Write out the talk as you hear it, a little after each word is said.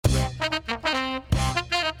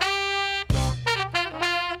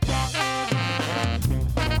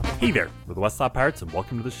Hey there, we're the Westside Pirates and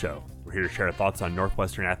welcome to the show. We're here to share our thoughts on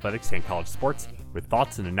Northwestern athletics and college sports with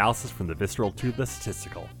thoughts and analysis from the visceral to the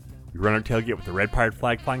statistical. We run our tailgate with the red pirate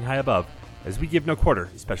flag flying high above as we give no quarter,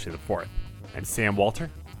 especially the fourth. I'm Sam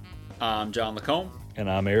Walter. I'm John Lacombe. And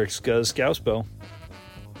I'm Eric Skauspo.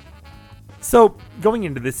 So, going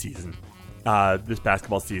into this season, this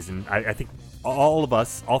basketball season, I think all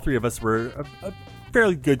three of us were a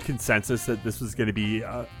fairly good consensus that this was going to be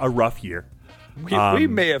a rough year. We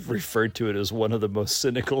may have referred to it as one of the most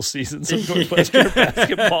cynical seasons of Northwestern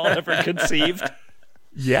basketball ever conceived.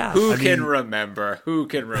 Yeah. Who can remember,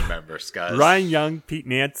 Scuzz? Ryan Young, Pete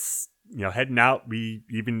Nance, heading out. We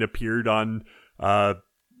even appeared on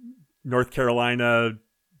North Carolina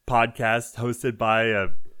podcast hosted by a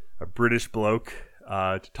British bloke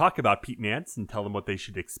to talk about Pete Nance and tell them what they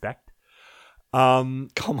should expect. Oh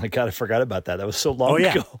my God, I forgot about that. That was so long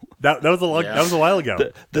ago. That was a while ago.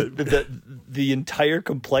 The entire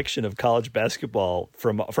complexion of college basketball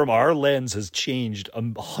from our lens has changed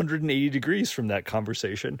 180 degrees from that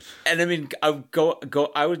conversation. And I mean, I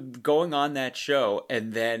was going on that show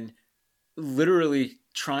and then literally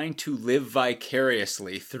trying to live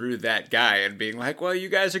vicariously through that guy and being like, well, you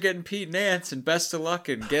guys are getting Pete Nance and best of luck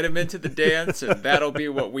and get him into the dance and that'll be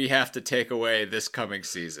what we have to take away this coming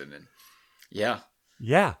season. And yeah.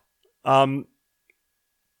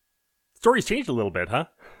 Story's changed a little bit, huh?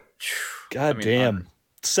 God damn.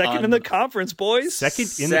 Second in the conference, boys. Second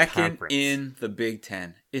in the Big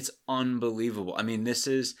Ten. It's unbelievable. I mean,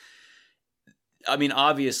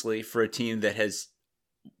 obviously for a team that has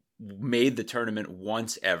made the tournament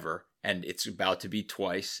once ever, and it's about to be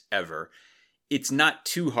twice ever, it's not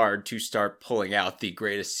too hard to start pulling out the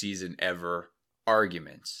greatest season ever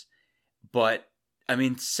arguments. But I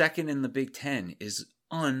mean, second in the Big Ten is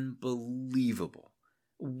unbelievable.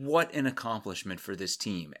 What an accomplishment for this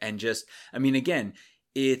team. And just, I mean, again,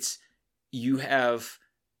 you have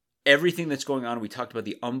everything that's going on. We talked about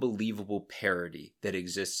the unbelievable parity that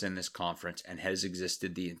exists in this conference and has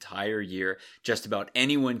existed the entire year. Just about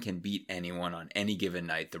anyone can beat anyone on any given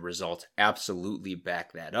night. The results absolutely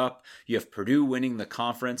back that up. You have Purdue winning the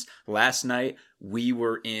conference. Last night, we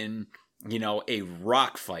were in a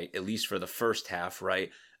rock fight, at least for the first half,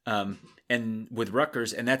 right? And with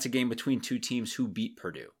Rutgers, and that's a game between two teams who beat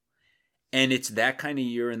Purdue. And it's that kind of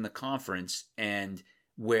year in the conference, and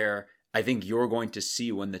where I think you're going to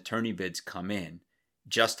see when the tourney bids come in,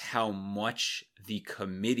 just how much the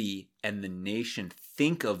committee and the nation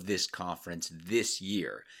think of this conference this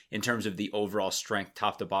year in terms of the overall strength,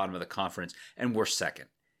 top to bottom of the conference, and we're second.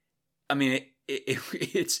 I mean,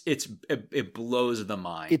 it blows the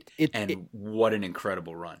mind, what an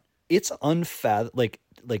incredible run! It's unfathomable.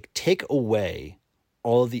 Like take away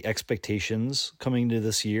all of the expectations coming into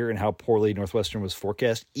this year and how poorly Northwestern was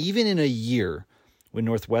forecast, even in a year when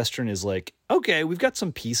Northwestern is like, okay, we've got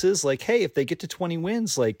some pieces. Like, hey, if they get to 20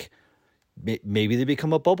 wins, like maybe they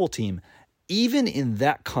become a bubble team. Even in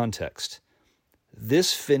that context,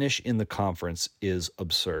 this finish in the conference is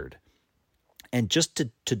absurd. And just to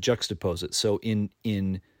juxtapose it, so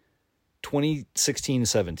in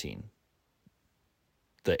 2016-17,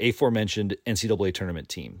 the aforementioned NCAA tournament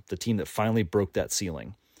team, the team that finally broke that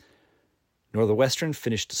ceiling, Northwestern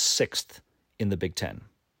finished 6th in the Big Ten.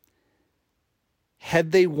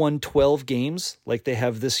 Had they won 12 games like they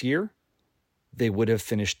have this year, they would have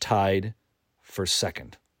finished tied for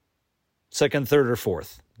second, third, or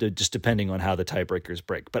fourth, just depending on how the tiebreakers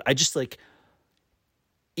break. But I just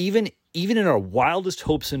even in our wildest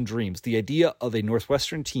hopes and dreams, the idea of a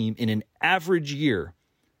Northwestern team in an average year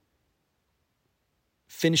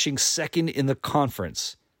finishing second in the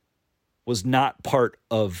conference was not part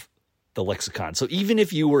of the lexicon. So even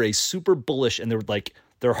if you were a super bullish, and there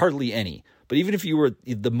are hardly any, but even if you were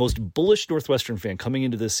the most bullish Northwestern fan coming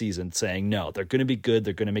into this season saying, no, they're going to be good,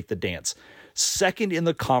 they're going to make the dance, second in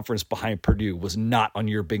the conference behind Purdue was not on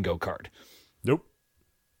your bingo card. Nope.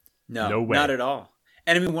 No way. Not at all.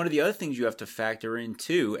 And I mean, one of the other things you have to factor in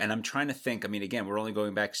too, and I'm trying to think, I mean, again, we're only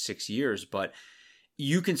going back 6 years, but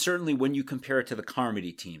you can certainly, when you compare it to the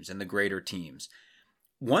Carmody teams and the greater teams,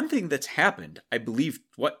 one thing that's happened, I believe,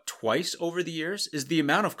 twice over the years, is the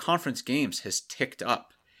amount of conference games has ticked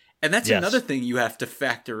up. And that's another thing you have to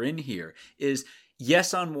factor in here is,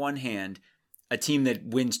 yes, on one hand, a team that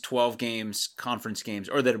wins 12 games, conference games,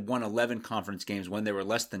 or that won 11 conference games when they were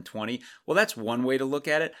less than 20, well, that's one way to look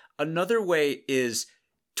at it. Another way is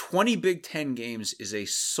 20 Big Ten games is a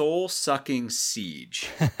soul-sucking siege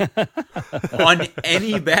on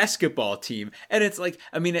any basketball team. And it's like,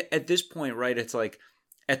 I mean, at this point, right, it's like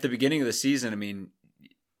at the beginning of the season, I mean,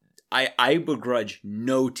 I begrudge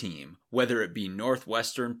no team, whether it be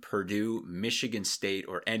Northwestern, Purdue, Michigan State,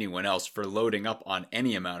 or anyone else, for loading up on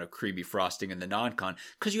any amount of creamy frosting in the non-con,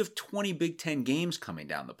 because you have 20 Big Ten games coming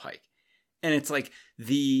down the pike. And it's like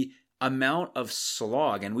the amount of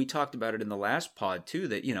slog, and we talked about it in the last pod too,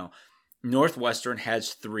 that, Northwestern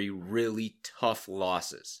has 3 really tough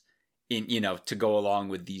losses to go along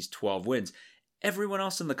with these 12 wins. Everyone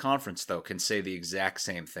else in the conference, though, can say the exact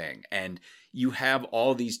same thing. And you have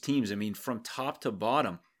all these teams, from top to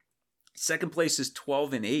bottom. Second place is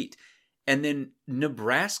 12-8. And then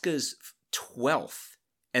Nebraska's 12th,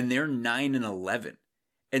 and they're 9-11.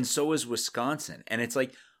 And so is Wisconsin. And it's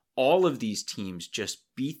like all of these teams just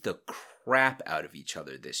beat the crap out of each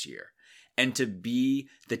other this year. And to be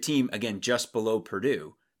the team, again, just below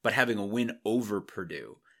Purdue, but having a win over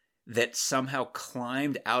Purdue, that somehow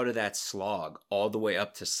climbed out of that slog all the way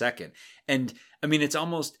up to second. And it's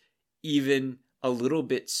almost even a little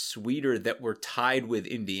bit sweeter that we're tied with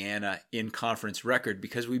Indiana in conference record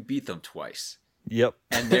because we beat them twice. Yep.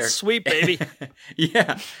 And they're sweet, baby.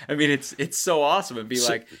 Yeah. it's so awesome.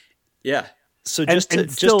 And yeah. So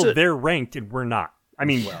they're ranked and we're not.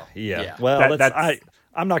 Yeah. Well,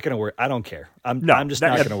 I'm not going to worry. I don't care. I'm just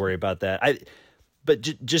not going to worry about that. But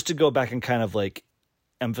just to go back and kind of like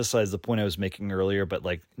emphasize the point I was making earlier, but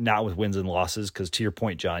like not with wins and losses, because to your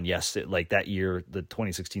point, John, yes, that year, the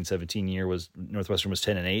 2016-17 year, was Northwestern was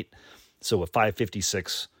 10-8, so a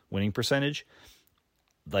 556 winning percentage.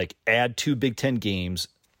 Like add 2 Big Ten games,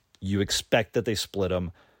 you expect that they split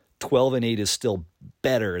them. 12-8 is still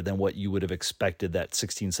better than what you would have expected that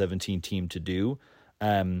 16-17 team to do,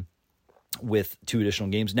 with 2 additional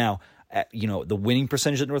games. Now, the winning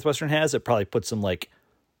percentage that Northwestern has, it probably puts them like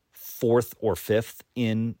 4th or 5th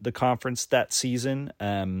in the conference that season.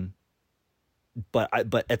 But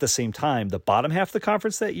at the same time, the bottom half of the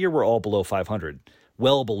conference that year were all below 500,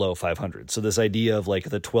 well below 500. So this idea of like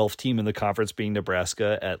the 12th team in the conference being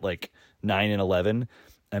Nebraska at like 9-11,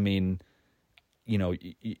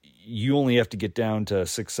 you only have to get down to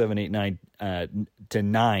 6, 7, 8, 9 to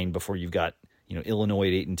 9 before you've got Illinois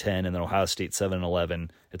at 8-10, and then Ohio State 7-11,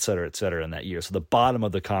 et cetera, in that year. So the bottom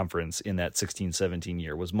of the conference in that 16-17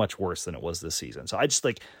 year was much worse than it was this season. So I just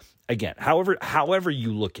again, however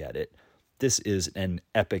you look at it, this is an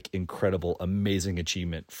epic, incredible, amazing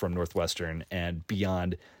achievement from Northwestern and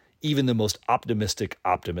beyond even the most optimistic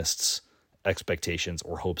optimists' expectations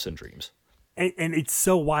or hopes and dreams. And it's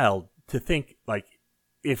so wild to think, like,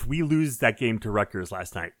 if we lose that game to Rutgers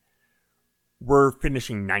last night, we're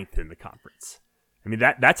finishing 9th in the conference.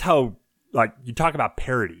 That's how, like, you talk about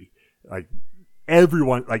parity. Like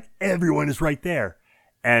everyone is right there.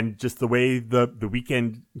 And just the way the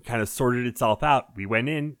weekend kind of sorted itself out, we went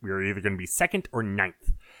in, we were either going to be 2nd or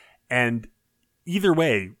 9th. And either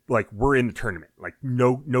way, like, we're in the tournament. Like,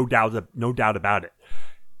 no doubt about it.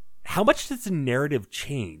 How much does the narrative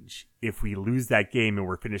change if we lose that game and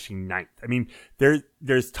we're finishing 9th?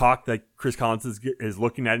 There's talk that Chris Collins is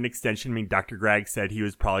looking at an extension. Dr. Gregg said he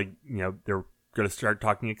was probably, they're going to start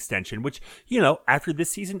talking extension, which, after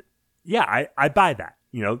this season, yeah, I buy that.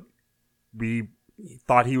 We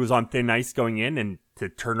thought he was on thin ice going in, and to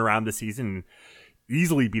turn around the season and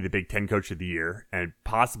easily be the Big Ten Coach of the Year and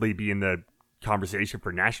possibly be in the conversation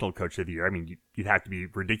for National Coach of the Year. You'd have to be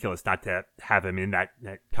ridiculous not to have him in that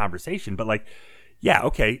conversation. But like, yeah,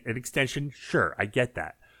 okay, an extension, sure, I get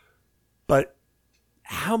that. But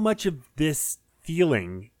how much of this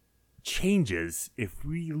feeling changes if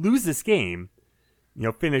we lose this game,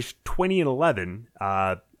 finish 20-11,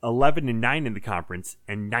 11-9 in the conference,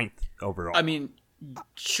 and 9th overall?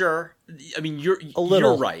 Sure. You're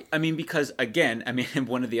right. Because again,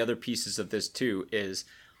 one of the other pieces of this too is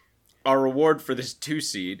our reward for this 2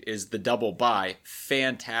 seed is the double bye.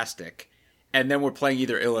 Fantastic. And then we're playing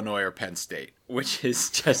either Illinois or Penn State, which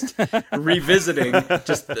is just revisiting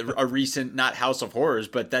just a recent, not House of Horrors,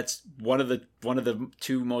 but that's one of the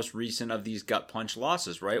 2 most recent of these gut punch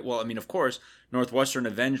losses, right? Well, of course, Northwestern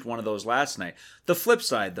avenged one of those last night. The flip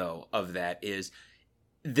side, though, of that is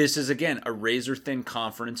this is, again, a razor-thin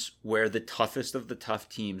conference where the toughest of the tough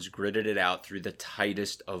teams gritted it out through the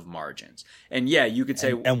tightest of margins. And yeah, you could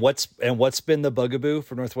say... And what's been the bugaboo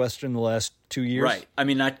for Northwestern the last 2 years? Right.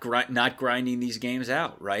 Not grinding these games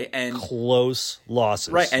out, right? And close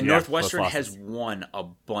losses. Right, and Northwestern has won a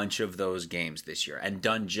bunch of those games this year and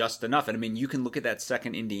done just enough. And you can look at that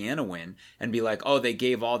second Indiana win and be like, oh, they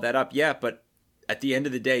gave all that up. Yeah, but at the end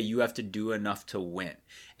of the day, you have to do enough to win.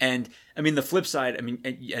 And the flip side,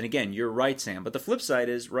 and again, you're right, Sam, but the flip side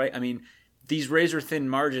is, right, these razor thin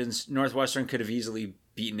margins, Northwestern could have easily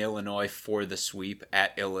beaten Illinois for the sweep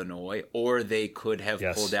at Illinois, or they could have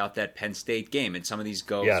pulled out that Penn State game. And some of these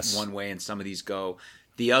go one way and some of these go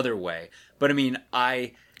the other way. But I mean,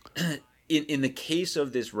 in the case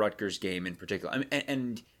of this Rutgers game in particular, I mean,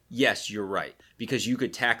 and yes, you're right, because you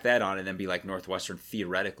could tack that on and then be like Northwestern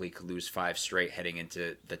theoretically could lose 5 straight heading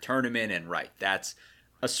into the tournament, and that's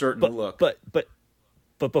a certain look.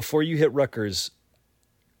 But before you hit Rutgers,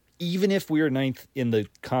 even if we are 9th in the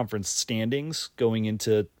conference standings going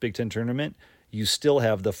into Big Ten tournament, you still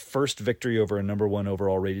have the first victory over a number 1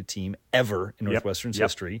 overall rated team ever in Northwestern's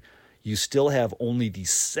history. You still have only the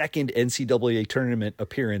second NCAA tournament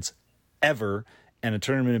appearance ever, and a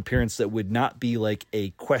tournament appearance that would not be like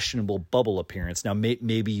a questionable bubble appearance. Now,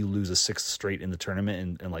 maybe you lose a 6th straight in the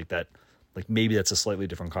tournament and like that, like maybe that's a slightly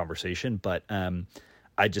different conversation. But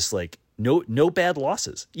I just like no bad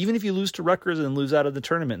losses. Even if you lose to Rutgers and lose out of the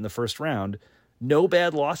tournament in the first round, no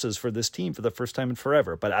bad losses for this team for the first time in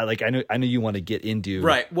forever. But I know you want to get into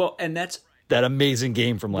right. Well, and that's that amazing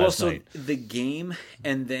game from last night. The game,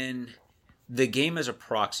 and then the game as a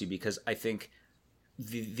proxy, because I think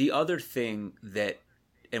the other thing that,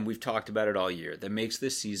 and we've talked about it all year, that makes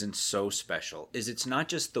this season so special is it's not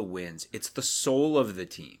just the wins, it's the soul of the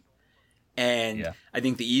team. And I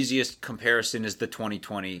think the easiest comparison is the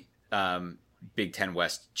 2020 Big Ten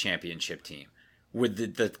West championship team,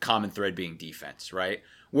 with the common thread being defense, right?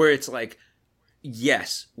 Where it's like,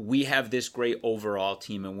 yes, we have this great overall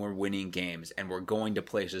team and we're winning games and we're going to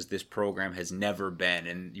places this program has never been,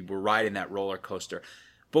 and we're riding that roller coaster.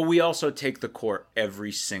 But we also take the court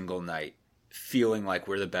every single night feeling like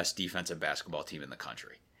we're the best defensive basketball team in the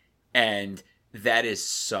country. And that is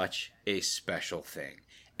such a special thing.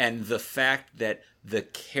 And the fact that the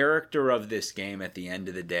character of this game at the end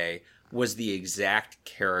of the day was the exact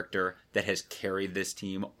character that has carried this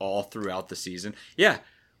team all throughout the season. Yeah,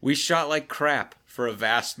 we shot like crap for a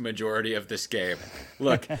vast majority of this game.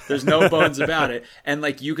 Look, there's no bones about it. And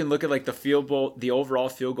like you can look at like the overall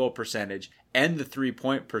field goal percentage and the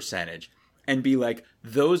 3-point percentage and be like,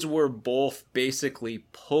 those were both basically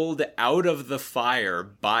pulled out of the fire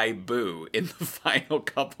by Boo in the final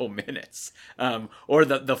couple minutes, or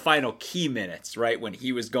the final key minutes, right? When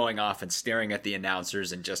he was going off and staring at the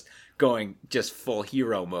announcers and just going full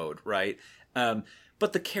hero mode, right?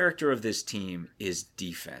 But the character of this team is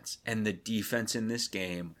defense, and the defense in this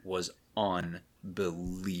game was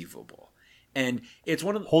unbelievable. And it's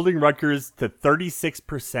one of holding Rutgers to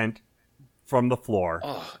 36% from the floor,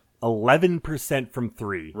 11% from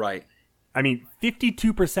 3. Right. I mean,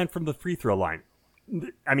 52% from the free throw line.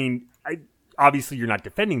 I mean, obviously you're not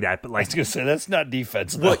defending that, but like I was gonna say that's not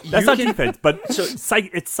defense. Well, that's not defense, but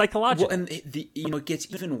it's psychological. Well, and it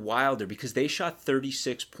gets even wilder because they shot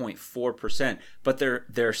 36.4%, but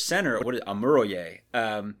their center, Amuroye,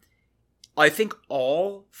 I think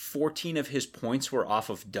all 14 of his points were off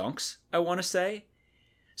of dunks, I want to say.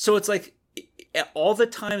 So it's like all the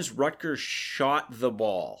times Rutgers shot the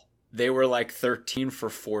ball, they were like 13 for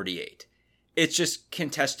 48. It's just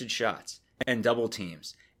contested shots and double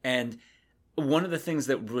teams. And one of the things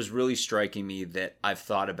that was really striking me that I've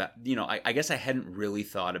thought about, I guess I hadn't really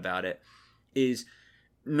thought about it, is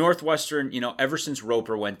Northwestern, ever since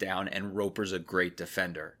Roper went down, and Roper's a great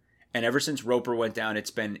defender, and ever since Roper went down,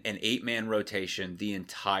 it's been an 8-man rotation the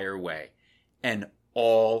entire way. And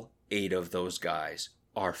all 8 of those guys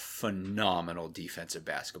are phenomenal defensive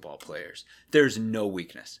basketball players. There's no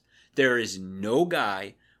weakness. There is no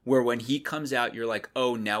guy where when he comes out, you're like,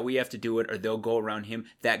 oh, now we have to do it, or they'll go around him.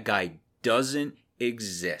 That guy doesn't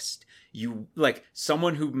exist. You like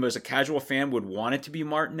someone who was a casual fan would want it to be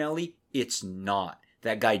Martinelli. It's not.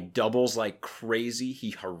 That guy doubles like crazy.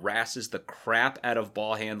 He harasses the crap out of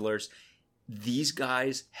ball handlers. These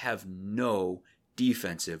guys have no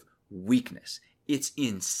defensive weakness. It's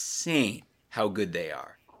insane how good they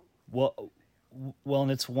are. Well,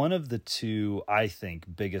 and it's one of the two, I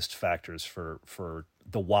think, biggest factors for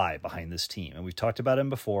the why behind this team. And we've talked about him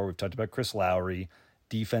before. We've talked about Chris Lowry,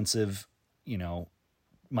 defensive,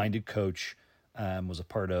 minded coach, was a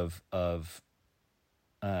part of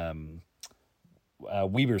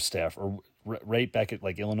Weber's staff, or right back at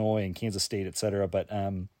like Illinois and Kansas State, et cetera. But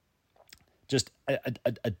just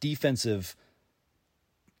a defensive.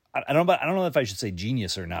 I don't know if I should say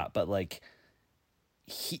genius or not, but like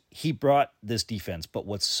he brought this defense. But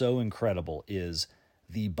what's so incredible is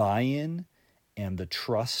the buy-in and the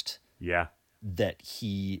trust that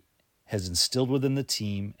he has instilled within the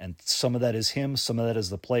team. And some of that is him, some of that is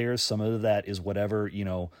the players, some of that is whatever,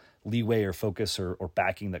 leeway or focus or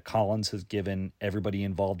backing that Collins has given everybody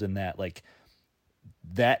involved in that. Like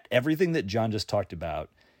that, everything that John just talked about,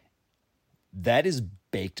 that is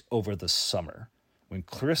baked over the summer. when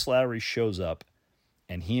Chris Lowry shows up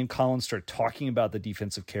and he and Collins start talking about the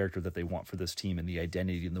defensive character that they want for this team and the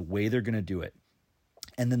identity and the way they're going to do it,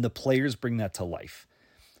 and then the players bring that to life.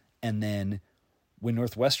 And then when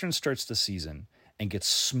Northwestern starts the season and gets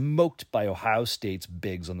smoked by Ohio State's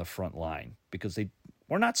bigs on the front line, because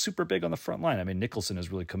we're not super big on the front line. I mean, Nicholson has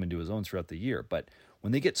really come into his own throughout the year, but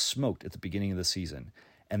when they get smoked at the beginning of the season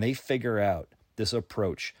and they figure out this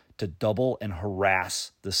approach to double and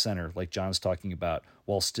harass the center, like John's talking about,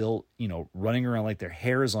 while still, running around like their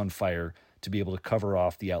hair is on fire to be able to cover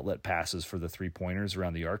off the outlet passes for the 3-pointers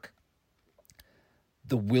around the arc.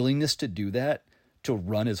 The willingness to do that, to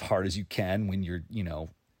run as hard as you can when your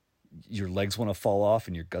legs want to fall off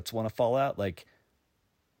and your guts want to fall out, like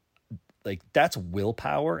that's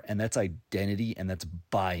willpower and that's identity and that's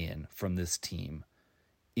buy-in from this team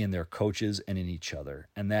in their coaches and in each other.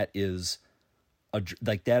 And that is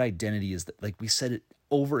that identity is, like we said it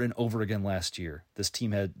over and over again last year. This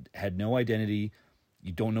team had no identity.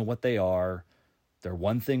 You don't know what they are. They're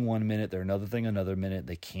one thing one minute, they're another thing another minute.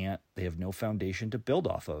 They have no foundation to build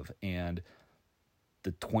off of. And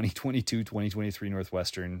the 2022-2023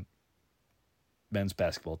 Northwestern men's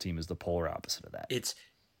basketball team is the polar opposite of that.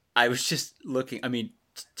 I was just looking,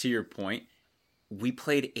 to your point, we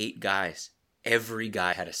played 8 guys. Every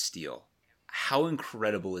guy had a steal. How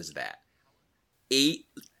incredible is that?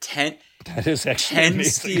 10 That is actually 10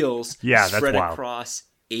 amazing. steals spread across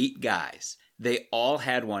 8 guys. They all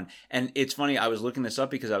had one. And it's funny, I was looking this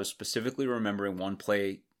up because I was specifically remembering one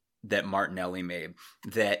play that Martinelli made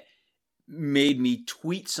that made me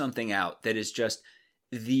tweet something out that is just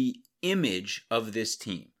the image of this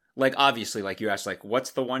team. Like, obviously, like you asked, like,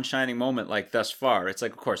 what's the one shining moment like thus far? It's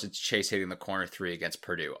like, of course, it's Chase hitting the corner 3 against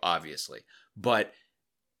Purdue, obviously. But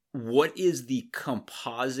what is the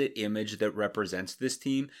composite image that represents this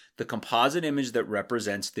team? The composite image that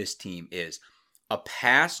represents this team is a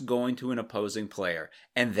pass going to an opposing player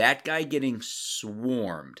and that guy getting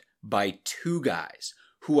swarmed by 2 guys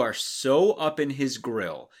who are so up in his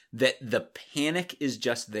grill that the panic is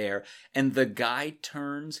just there, and the guy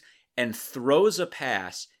turns and throws a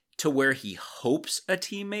pass to where he hopes a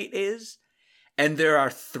teammate is, and there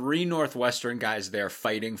are 3 Northwestern guys there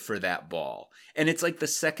fighting for that ball. And it's like the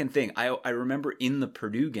second thing. I remember in the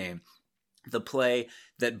Purdue game, the play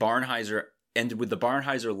that Barnhizer ended with the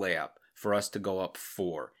Barnhizer layup for us to go up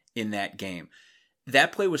 4 in that game.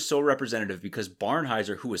 That play was so representative because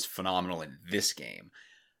Barnhizer, who was phenomenal in this game,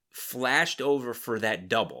 flashed over for that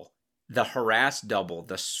double, the harass double,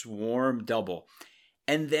 the swarm double.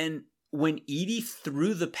 And then when Edey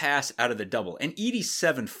threw the pass out of the double, and Edey's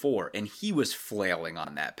 7'4", and he was flailing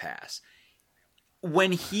on that pass.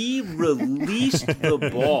 When he released the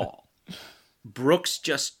ball, Brooks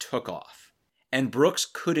just took off. And Brooks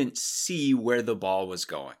couldn't see where the ball was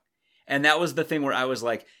going. And that was the thing where I was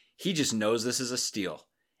like, he just knows this is a steal.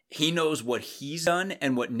 He knows what he's done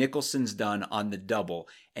and what Nicholson's done on the double.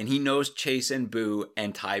 And he knows Chase and Boo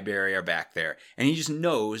and Ty Berry are back there. And he just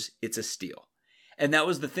knows it's a steal. And that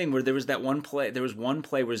was the thing where there was one play where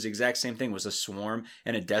it was the exact same thing. It was a swarm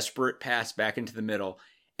and a desperate pass back into the middle.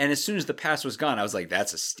 And as soon as the pass was gone, I was like,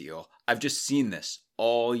 that's a steal. I've just seen this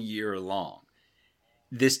all year long.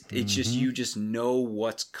 It's just, you just know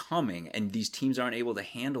what's coming, and these teams aren't able to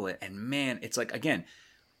handle it. And man, it's like, again,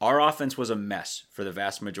 our offense was a mess for the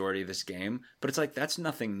vast majority of this game, but it's like, that's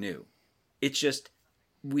nothing new. It's just,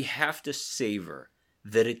 we have to savor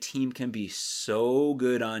that a team can be so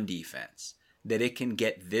good on defense that it can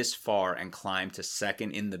get this far and climb to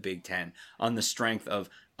second in the Big Ten on the strength of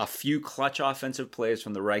a few clutch offensive plays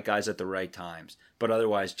from the right guys at the right times, but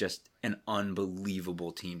otherwise just an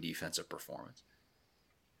unbelievable team defensive performance.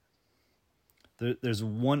 There's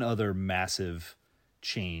one other massive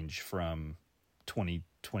change from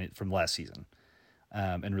 2020 from last season,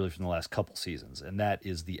 and really from the last couple seasons, and that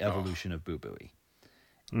is the evolution of Boo Buie.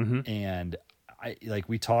 Mm-hmm. And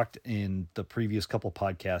we talked in the previous couple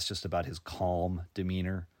podcasts just about his calm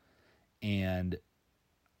demeanor, and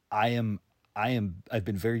I am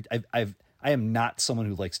not someone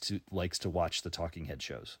who likes to watch the talking head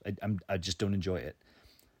shows. I just don't enjoy it,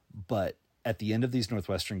 but at the end of these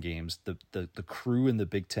Northwestern games, the crew in the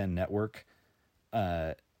Big Ten Network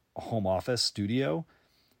home office studio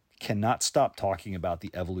cannot stop talking about the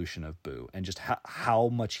evolution of Boo and just how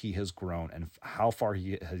much he has grown and how far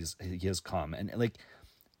he has come. And like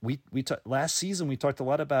we last season, we talked a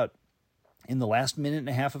lot about in the last minute and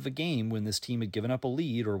a half of a game when this team had given up a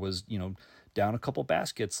lead or was, down a couple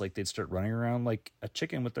baskets, like they'd start running around like a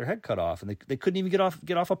chicken with their head cut off, and they couldn't even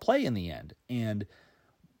get off a play in the end. And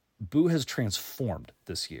Boo has transformed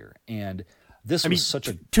this year, and this was such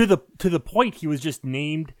a to the point he was just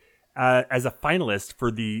named as a finalist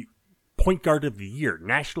for the Point Guard of the Year,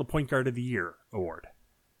 National Point Guard of the Year award.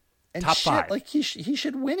 And Top shit, 5. like he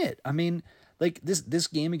should win it. I mean, like this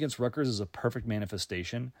game against Rutgers is a perfect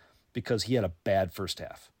manifestation because he had a bad first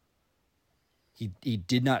half. He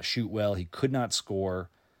did not shoot well. He could not score.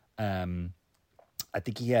 I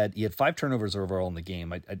think he had 5 turnovers overall in the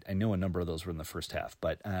game. I know a number of those were in the first half,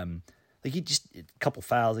 but like he just a couple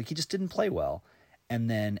fouls. Like he just didn't play well. And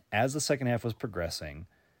then as the second half was progressing,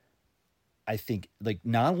 I think like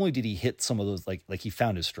not only did he hit some of those like he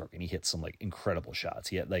found his stroke and he hit some like incredible shots.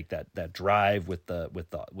 He had like that drive with the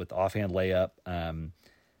offhand layup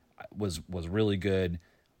was really good.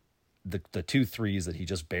 The 2 threes that he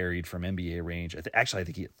just buried from NBA range. Actually, I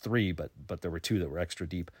think he hit 3, but there were 2 that were extra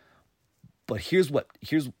deep. But here's what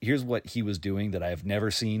he was doing that I have never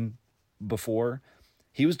seen before.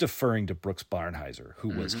 He was deferring to Brooks Barnhizer, who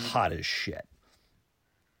was hot as shit.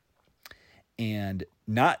 And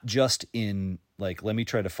not just in like, let me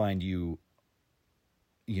try to find you,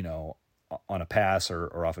 on a pass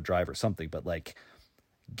or off a drive or something, but like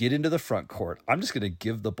get into the front court. I'm just going to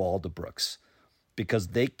give the ball to Brooks because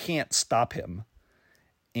they can't stop him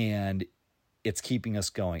and it's keeping us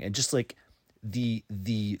going. And just like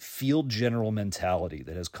the field general mentality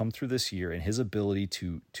that has come through this year and his ability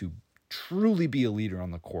to truly be a leader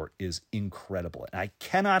on the court is incredible. And I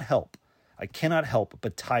cannot help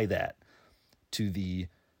but tie that to the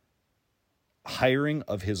hiring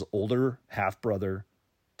of his older half-brother,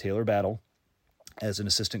 Taylor Battle, as an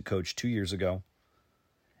assistant coach 2 years ago,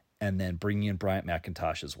 and then bringing in Bryant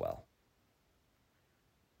McIntosh as well.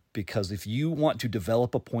 Because if you want to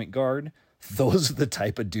develop a point guard, those are the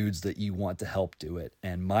type of dudes that you want to help do it.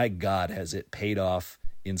 And my God, has it paid off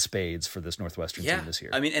in spades for this Northwestern team this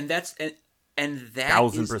year. I mean, and that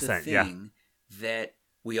 1,000%, is the thing that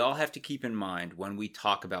we all have to keep in mind when we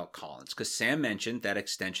talk about Collins. Because Sam mentioned that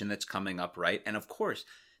extension that's coming up, right? And of course,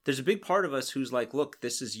 there's a big part of us who's like, look,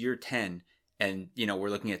 this is year 10. And, we're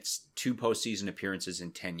looking at 2 postseason appearances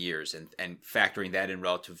in 10 years and factoring that in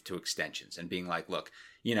relative to extensions and being like, look,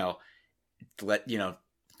 I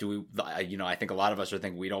think a lot of us are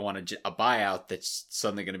thinking we don't want a buyout that's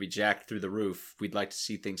suddenly going to be jacked through the roof. We'd like to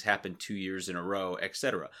see things happen 2 years in a row,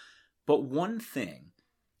 etc. But one thing,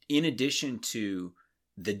 in addition to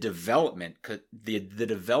the development, the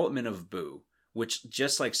development of Boo, which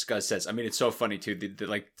just like Scuzz says, I mean, it's so funny too.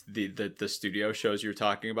 The studio shows you're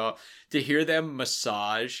talking about, to hear them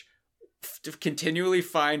massage, to continually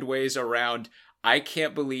find ways around. I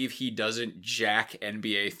can't believe he doesn't jack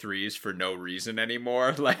NBA threes for no reason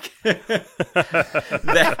anymore. Like that,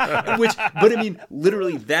 but I mean,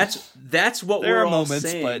 literally, that's what there we're are all moments,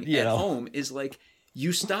 saying but, at home is like,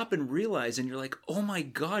 you stop and realize, and you're like, oh my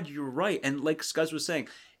God, you're right. And like Scuzz was saying,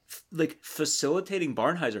 like facilitating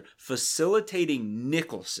Barnhizer, facilitating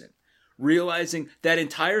Nicholson, realizing that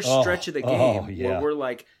entire stretch of the game where we're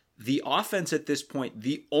like, the offense at this point,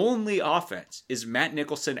 the only offense is Matt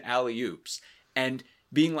Nicholson alley-oops. And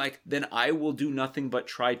being like, then I will do nothing but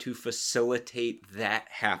try to facilitate that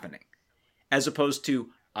happening. As opposed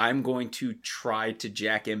to, I'm going to try to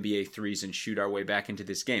jack NBA threes and shoot our way back into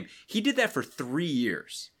this game. He did that for 3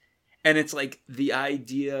 years. And it's like the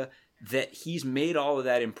idea that he's made all of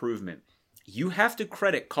that improvement. You have to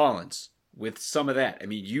credit Collins with some of that. I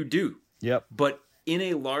mean, you do. Yep. But in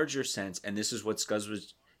a larger sense, and this is what Scuzz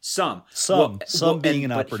was, some being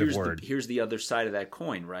an operative word. Here's the other side of that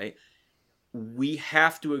coin, right? We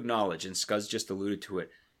have to acknowledge, and Scuzz just alluded to it,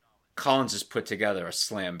 Collins has put together a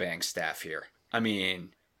slam bang staff here. I mean,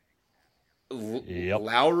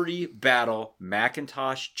 Lowry, Battle,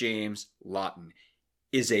 McIntosh, James, Lawton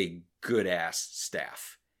is a good ass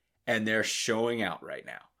staff, and they're showing out right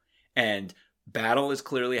now. And Battle has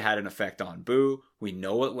clearly had an effect on Boo. We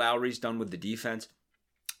know what Lowry's done with the defense.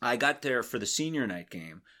 I got there for the senior night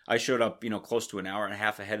game. I showed up, close to an hour and a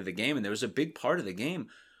half ahead of the game, and there was a big part of the game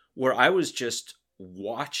where I was just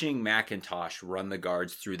watching McIntosh run the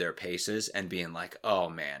guards through their paces and being like, oh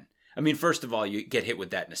man. I mean, first of all, you get hit with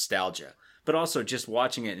that nostalgia, but also just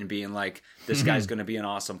watching it and being like, this guy's going to be an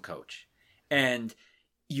awesome coach. And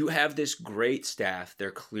you have this great staff.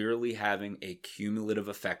 They're clearly having a cumulative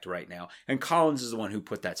effect right now. And Collins is the one who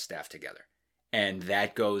put that staff together. And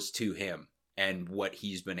that goes to him and what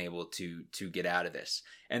he's been able to get out of this.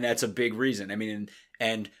 And that's a big reason. I mean,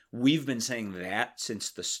 and we've been saying that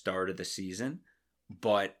since the start of the season,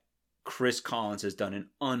 but Chris Collins has done an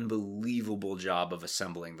unbelievable job of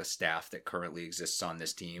assembling the staff that currently exists on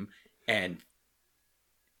this team. And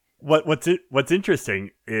what's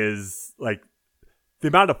interesting is like the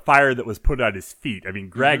amount of fire that was put on his feet. I mean,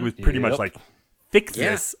 Greg was pretty much like, fix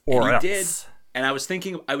this or else. Did. And I was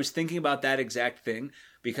thinking about that exact thing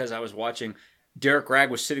because I was watching. Derek Ragg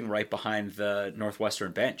was sitting right behind the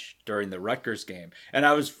Northwestern bench during the Rutgers game, and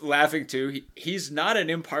I was laughing too. He's not an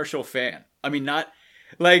impartial fan. I mean, not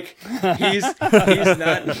like he's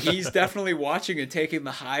not. He's definitely watching and taking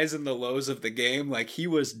the highs and the lows of the game. Like he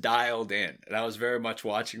was dialed in, and I was very much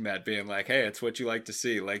watching that, being like, "Hey, it's what you like to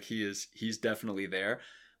see." Like he's definitely there,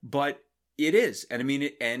 but it is, and I mean,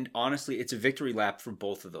 and honestly, it's a victory lap for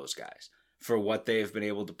both of those guys for what they've been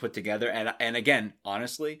able to put together, and again,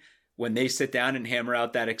 honestly. When they sit down and hammer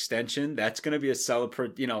out that extension, that's going to be a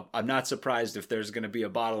celebrate. You know, I'm not surprised if there's going to be a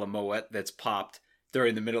bottle of Moet that's popped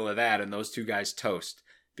during the middle of that and those two guys toast,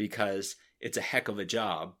 because it's a heck of a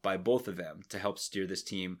job by both of them to help steer this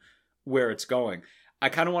team where it's going. I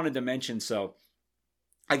kind of wanted to mention, so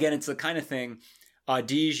again, it's the kind of thing,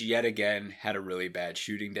 Audige yet again had a really bad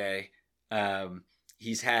shooting day.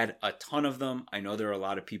 He's had a ton of them. I know there are a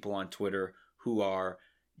lot of people on Twitter who are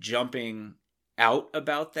jumping out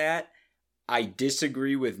about that. I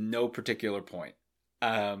disagree with no particular point.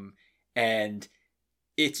 And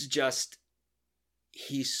it's just,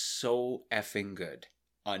 he's so effing good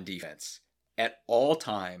on defense at all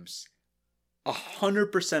times,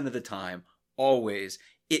 100% of the time, always.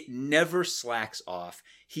 It never slacks off.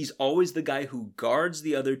 He's always the guy who guards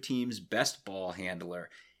the other team's best ball handler.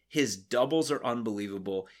 His doubles are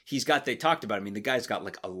unbelievable. They talked about, I mean, the guy's got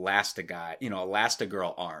like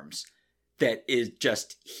Elastigirl arms. That is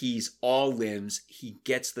just, he's all limbs. He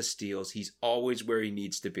gets the steals. He's always where he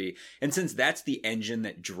needs to be. And since that's the engine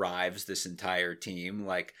that drives this entire team,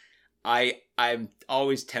 like I'm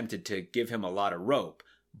always tempted to give him a lot of rope.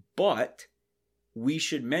 But we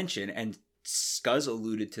should mention, and Scuzz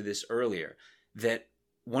alluded to this earlier, that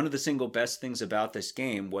one of the single best things about this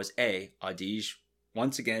game was Audige,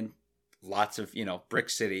 once again, lots of, Brick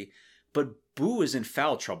City, but Boo was in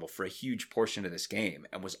foul trouble for a huge portion of this game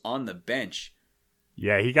and was on the bench.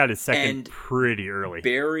 Yeah, he got his second pretty early.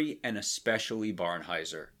 Barry and especially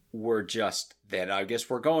Barnhizer were just that. I guess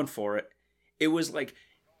we're going for it. It was like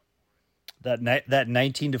that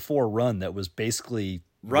 19-4 run that was basically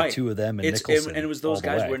the two of them and Nicholson. And it was those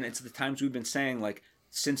guys when it's the times we've been saying, like,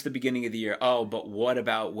 since the beginning of the year, but what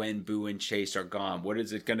about when Boo and Chase are gone? What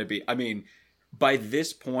is it going to be? I mean, by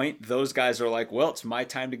this point, those guys are like, well, it's my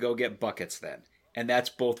time to go get buckets then. And that's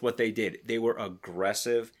both what they did. They were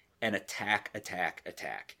aggressive and attack.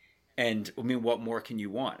 And, I mean, what more can you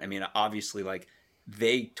want? I mean, obviously, like,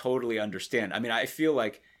 they totally understand. I mean, I feel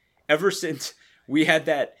like ever since we had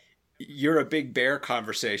that "you're a big bear"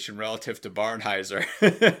 conversation relative to Barnhizer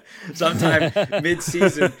sometime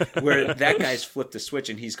mid-season where that guy's flipped a switch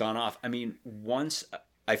and he's gone off. I mean,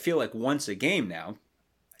 I feel like once a game now,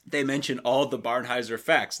 they mention all the Barnhizer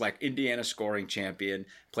facts, like Indiana scoring champion,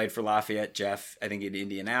 played for Lafayette Jeff, I think in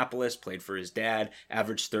Indianapolis, played for his dad,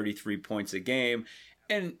 averaged 33 points a game.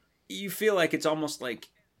 And you feel like it's almost like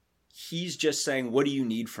he's just saying, what do you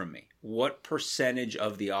need from me? What percentage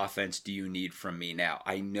of the offense do you need from me now?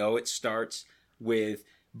 I know it starts with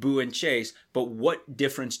Boo and Chase, but what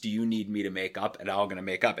difference do you need me to make up? And I'm going to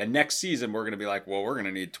make up. And next season, we're going to be like, well, we're going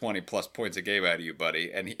to need 20 plus points a game out of you,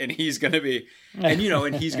 buddy. And he's going to be, and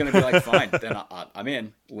he's going to be like, fine, then I'm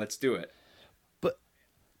in. Let's do it. But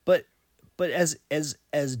as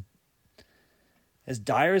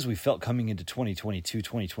dire as we felt coming into 2022,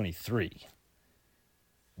 2023,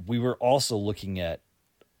 we were also looking at,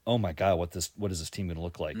 oh my God, what is this team going to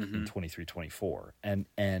look like in 23, 24?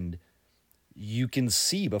 And you can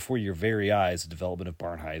see before your very eyes the development of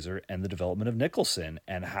Barnhizer and the development of Nicholson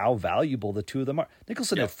and how valuable the two of them are.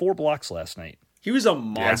 Nicholson had 4 blocks last night. He was a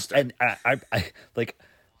monster. And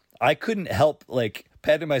I couldn't help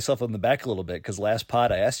patting myself on the back a little bit because last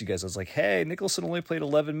pod I asked you guys, I was like, hey, Nicholson only played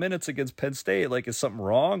 11 minutes against Penn State. Like, is something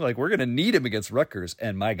wrong? Like, we're going to need him against Rutgers.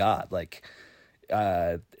 And my God,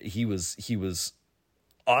 he was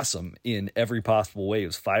awesome in every possible way. He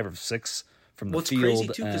was 5 of 6 from the field. What's crazy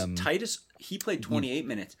too, because Titus, he played 28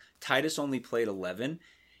 minutes. Titus only played 11.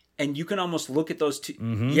 And you can almost look at those two.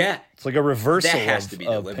 Mm-hmm. Yeah. It's like a reversal that has to be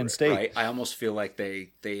of Penn State. Right? I almost feel like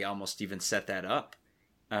they almost even set that up.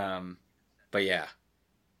 But yeah.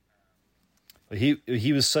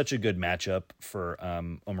 He was such a good matchup for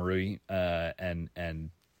Omoruyi, and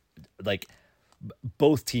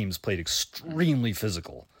both teams played extremely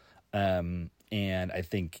physical. And I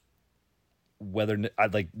think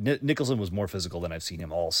Nicholson was more physical than I've seen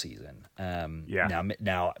him all season.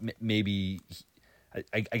 Now maybe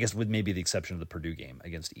I guess with maybe the exception of the Purdue game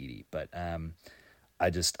against Edey, but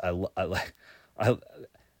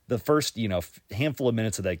the first handful of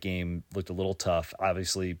minutes of that game looked a little tough.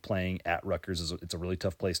 Obviously, playing at Rutgers it's a really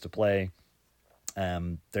tough place to play.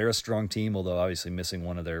 They're a strong team, although obviously missing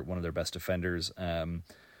one of their best defenders,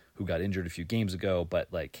 who got injured a few games ago. But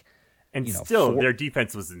like, and still, their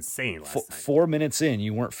defense was insane last night. 4 minutes in,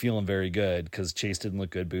 you weren't feeling very good because Chase didn't look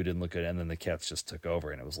good, Boo didn't look good, and then the Cats just took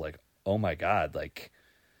over, and it was like, oh my god, like,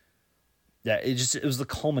 yeah, it was the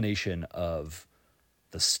culmination of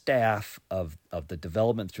the staff, of the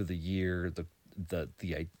development through the year,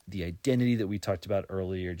 the identity that we talked about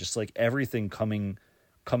earlier, just like everything coming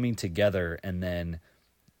together, and then,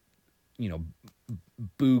 you know,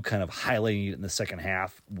 Boo kind of highlighting it in the second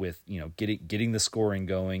half with, you know, getting the scoring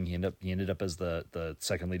going. He ended up as the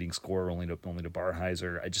second leading scorer, only to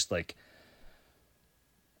Barnheiser. I just like,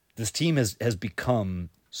 this team has become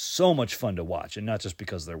so much fun to watch, and not just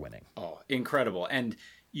because they're winning. Oh, incredible. And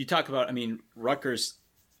you talk about, I mean, Rutgers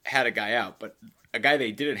had a guy out, but a guy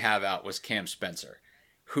they didn't have out was Cam Spencer,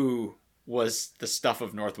 who was the stuff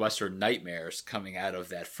of Northwestern nightmares coming out of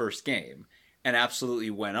that first game and absolutely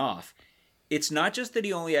went off. It's not just that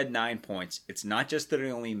he only had 9 points. It's not just that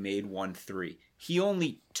he only made 1 3. He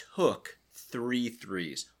only took 3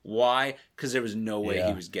 threes. Why? Because there was no way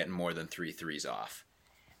he was getting more than 3 threes off.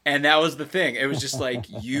 And that was the thing. It was just like,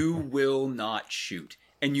 you will not shoot.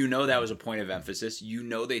 And you know that was a point of emphasis. You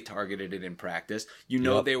know they targeted it in practice. You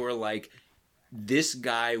know they were like, this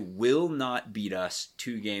guy will not beat us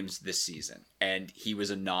 2 games this season. And he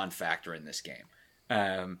was a non-factor in this game.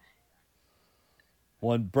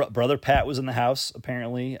 Brother Pat was in the house,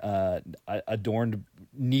 apparently, adorned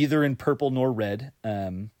neither in purple nor red.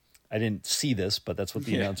 I didn't see this, but that's what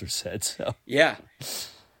the announcer said. So yeah.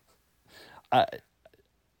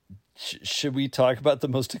 Should we talk about the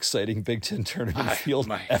most exciting Big Ten tournament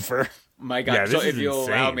field ever? My God! So if you'll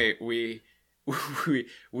allow me, we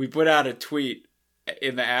put out a tweet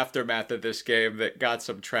in the aftermath of this game that got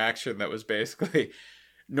some traction. That was basically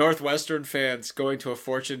Northwestern fans going to a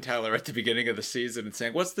fortune teller at the beginning of the season and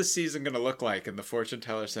saying, "What's the season going to look like?" And the fortune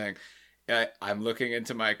teller saying, "I'm looking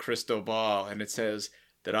into my crystal ball, and it says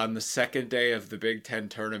that on the second day of the Big Ten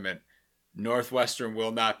tournament, Northwestern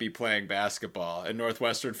will not be playing basketball." And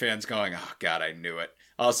Northwestern fans going, "Oh God, I knew it.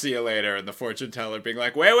 I'll see you later." And the fortune teller being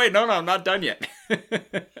like, wait, no, I'm not done yet.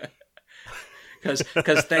 Because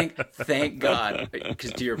thank God,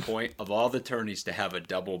 because to your point, of all the tourneys to have a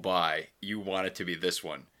double bye, you want it to be this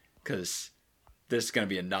one, because this is going to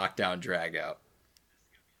be a knockdown drag out.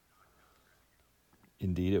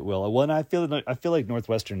 Indeed, it will. Well, and I feel like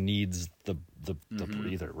Northwestern needs the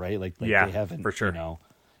breather, right? Like they haven't, for sure. You know,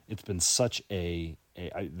 it's been such they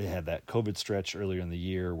had that COVID stretch earlier in the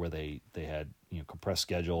year where they had, you know, compressed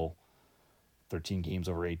schedule, 13 games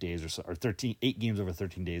over 8 days or 8 games over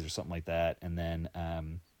 13 days or something like that. And then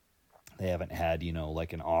they haven't had, you know,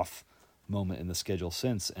 like an off moment in the schedule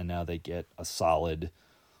since. And now they get a solid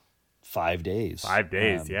 5 days. 5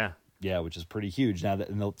 days, yeah. Yeah, which is pretty huge. Now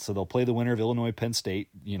they'll play the winner of Illinois Penn State,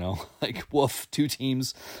 you know, like woof, 2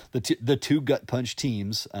 teams, the two gut punch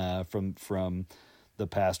teams from the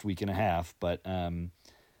past week and a half. But,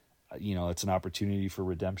 you know, it's an opportunity for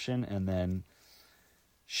redemption. And then,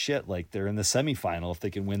 shit, like they're in the semifinal if they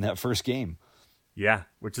can win that first game. Yeah,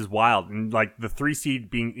 which is wild. And like the 3 seed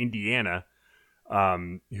being Indiana,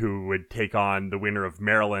 who would take on the winner of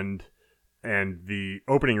Maryland and the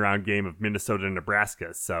opening round game of Minnesota and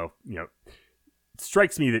Nebraska. So, you know, it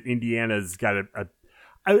strikes me that Indiana's got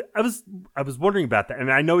I was wondering about that.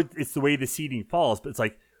 And I know it's the way the seeding falls, but it's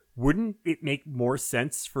like, wouldn't it make more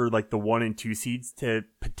sense for like the 1 and 2 seeds to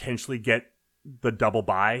potentially get the double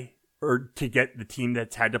bye, or to get the team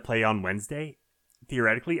that's had to play on Wednesday,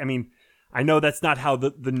 theoretically? I mean, I know that's not how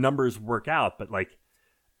the numbers work out, but like,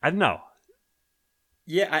 I don't know.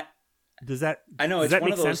 Yeah, I know it's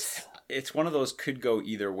one of those. Sense? It's one of those could go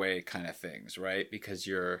either way kind of things, right? Because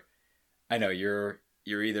you're either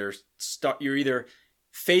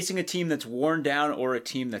facing a team that's worn down or a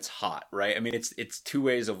team that's hot, right? I mean, it's 2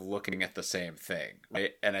 ways of looking at the same thing,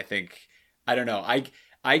 right? And I think, I don't know,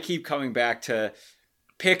 I keep coming back to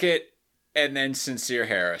Pickett and then Sincere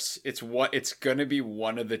Harris. It's going to be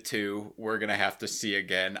one of the two we're going to have to see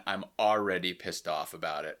again. I'm already pissed off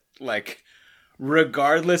about it. Like,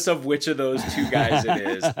 regardless of which of those 2 guys it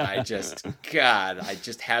is, I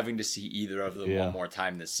just having to see either of them one more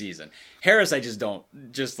time this season. Harris, I just don't,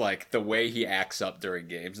 just like the way he acts up during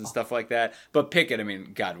games and stuff like that. But Pickett, I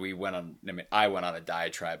mean, God, I went on a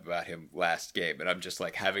diatribe about him last game, and I'm just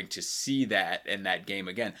like having to see that in that game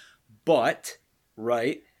again. But,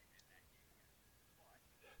 right?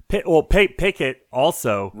 Pickett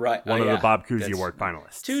also one of the Bob Cousy Award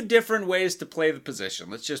finalists. 2 different ways to play the position.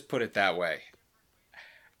 Let's just put it that way.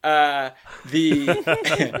 But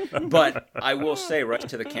I will say, right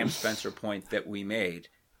to the Cam Spencer point that we made,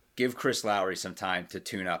 give Chris Lowry some time to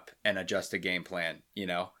tune up and adjust a game plan,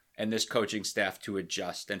 and this coaching staff to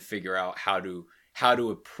adjust and figure out how to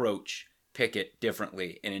approach Pickett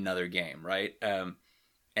differently in another game, right?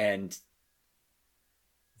 And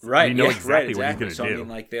right, know yeah, exactly right, what he's exactly. gonna So do. I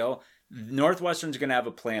mean, Northwestern's going to have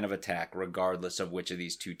a plan of attack regardless of which of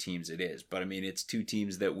these two teams it is. But I mean, it's two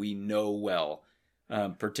teams that we know well,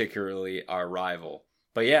 particularly our rival.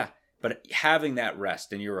 But yeah, but having that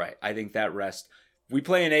rest, and you're right, I think that rest, we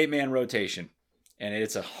play an 8-man rotation, and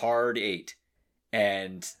it's a hard 8.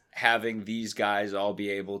 And having these guys all be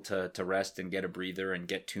able to rest and get a breather and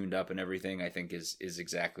get tuned up and everything, I think is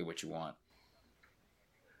exactly what you want.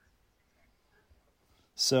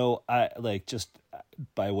 So I just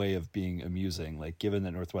by way of being amusing, given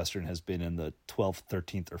that Northwestern has been in the 12th,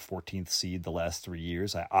 13th, or 14th seed the last 3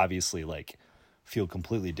 years, I obviously feel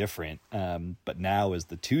completely different. But now as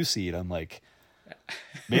the 2 seed, I'm like,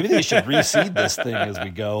 maybe they should reseed this thing as we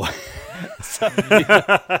go.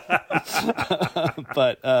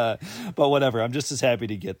 But whatever. I'm just as happy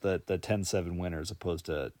to get the 10-7 winner as opposed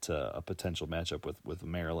to a potential matchup with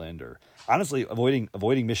Maryland, or honestly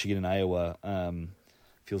avoiding Michigan and Iowa.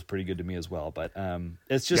 Feels pretty good to me as well. But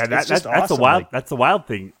it's just that's awesome. That's the wild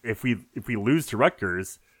thing. If we lose to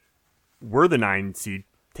Rutgers, we're the 9 seed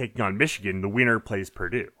taking on Michigan. The winner plays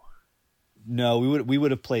Purdue. No, we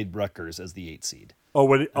would have played Rutgers as the 8 seed.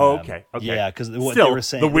 Oh, okay. Yeah, because what still they were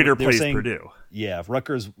saying, the winner they were plays saying, Purdue. Yeah, if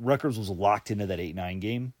Rutgers was locked into that 8-9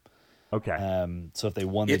 game. Okay. So if they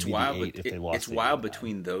won, they'd be the 8. If they lost, it's wild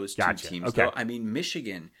between those two teams. Okay. Though. I mean,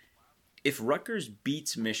 Michigan. If Rutgers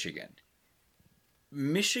beats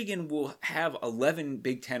Michigan will have 11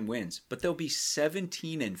 Big Ten wins, but they'll be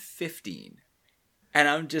 17-15. And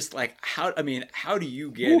I'm just like, how do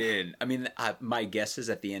you get in? I mean, my guess is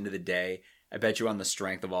at the end of the day, I bet you on the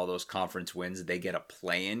strength of all those conference wins, they get a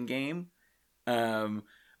play-in game.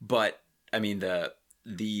 But I mean, the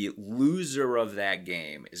loser of that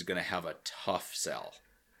game is going to have a tough sell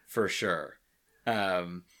for sure.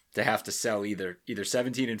 To have to sell either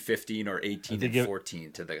 17-15 or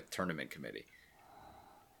 18-14 to the tournament committee.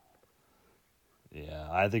 Yeah,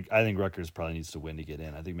 I think Rutgers probably needs to win to get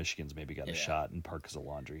in. I think Michigan's maybe got a shot, and Park is a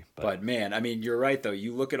laundry. But man, I mean, you're right though.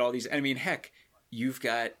 You look at all these. I mean, heck, you've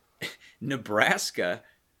got Nebraska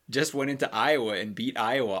just went into Iowa and beat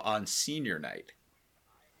Iowa on senior night,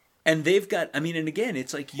 and they've got. I mean, and again,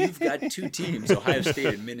 it's like you've got two teams, Ohio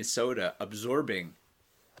State and Minnesota, absorbing,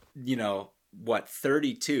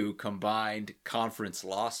 32 combined conference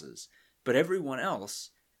losses, but everyone else,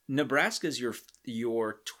 Nebraska's your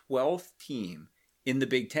 12th team in the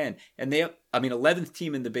Big Ten, and 11th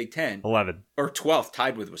team in the Big Ten, 11 or 12th,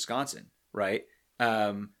 tied with Wisconsin, right?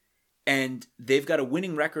 And they've got a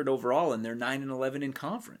winning record overall, and they're 9-11 in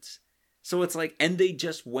conference. So it's like, and they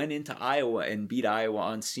just went into Iowa and beat Iowa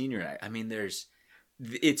on senior night. I mean,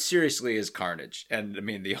 it seriously is carnage, and I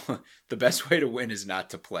mean the best way to win is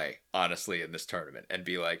not to play, honestly, in this tournament, and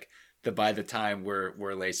be like, by the time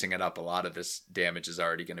we're lacing it up, a lot of this damage is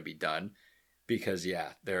already going to be done, because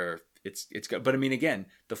it's good. But I mean, again,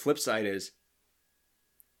 the flip side is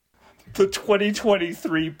the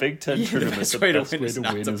 2023 Big Ten tournament. The best way to win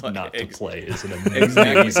is not to play. Is an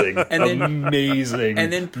amazing, amazing.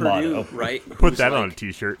 And then Purdue, motto. right? Put that on a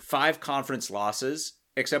T-shirt. 5 conference losses,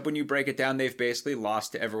 except when you break it down, they've basically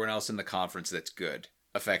lost to everyone else in the conference that's good,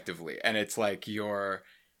 effectively. And it's like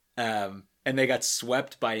and they got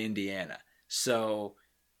swept by Indiana. So,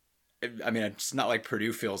 I mean, it's not like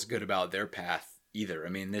Purdue feels good about their path either. I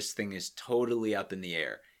mean, this thing is totally up in the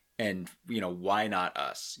air. And, why not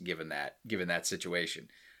us, given that situation?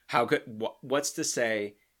 What's to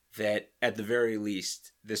say that at the very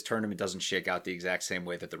least, this tournament doesn't shake out the exact same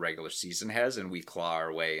way that the regular season has, and we claw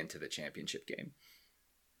our way into the championship game?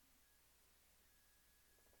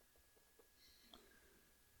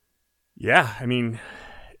 Yeah, I mean,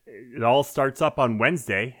 it all starts up on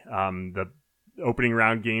Wednesday. The opening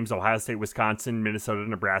round games: Ohio State, Wisconsin, Minnesota,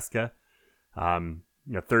 Nebraska.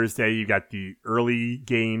 Thursday you got the early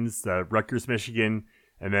games: the Rutgers, Michigan,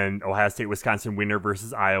 and then Ohio State, Wisconsin winner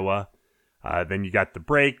versus Iowa. Then you got the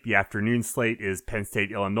break. The afternoon slate is Penn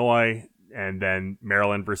State, Illinois, and then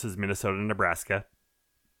Maryland versus Minnesota, Nebraska.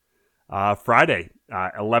 Friday,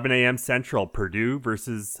 11 a.m. Central, Purdue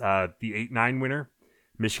versus the 8-9 winner.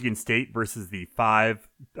 Michigan State versus the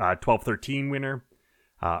 12-13 winner.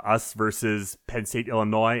 Us versus Penn State,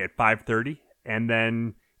 Illinois at 5:30. And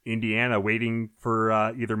then Indiana waiting for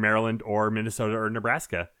either Maryland or Minnesota or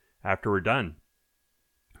Nebraska after we're done.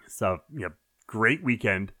 So, great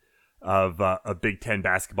weekend of Big Ten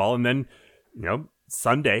basketball. And then,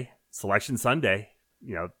 Sunday, Selection Sunday,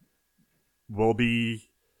 we'll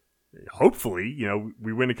be hopefully,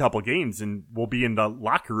 we win a couple games and we'll be in the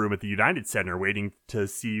locker room at the United Center waiting to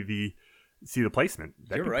see the placement.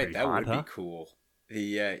 You're right. That would be cool.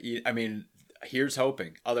 Here's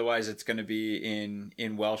hoping. Otherwise, it's going to be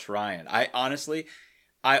in Welsh Ryan. I honestly,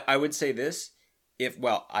 I would say this.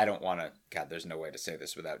 I don't want to. God, there's no way to say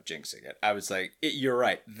this without jinxing it. I was like, you're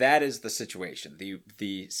right. That is the situation.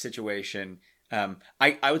 The situation.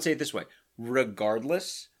 I would say it this way.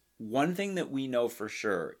 Regardless, one thing that we know for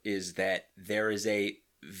sure is that there is a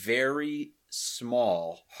very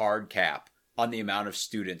small hard cap on the amount of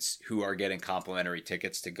students who are getting complimentary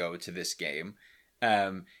tickets to go to this game.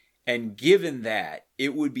 And given that,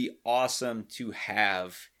 it would be awesome to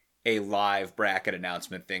have a live bracket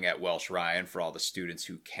announcement thing at Welsh Ryan for all the students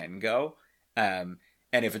who can go. And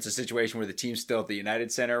if it's a situation where the team's still at the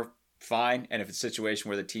United Center, fine. And if it's a situation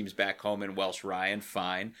where the team's back home in Welsh Ryan,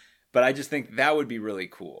 fine. But I just think that would be really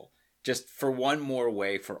cool. Just for one more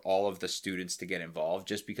way for all of the students to get involved,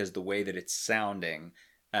 just because the way that it's sounding,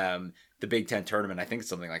 the Big Ten tournament, I think it's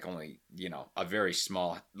something like only, a very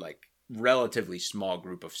small, relatively small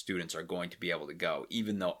group of students are going to be able to go,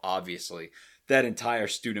 even though obviously that entire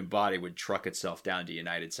student body would truck itself down to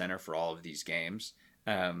United Center for all of these games.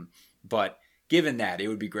 But given that, it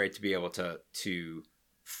would be great to be able to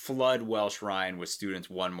flood Welsh Ryan with students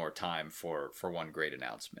one more time for one great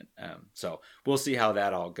announcement. So we'll see how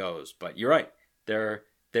that all goes. But you're right. There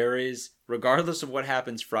is, regardless of what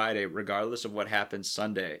happens Friday, regardless of what happens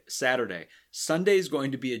Saturday is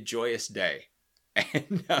going to be a joyous day.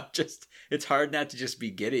 And it's hard not to just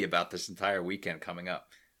be giddy about this entire weekend coming up.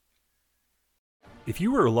 If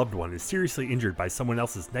you or a loved one is seriously injured by someone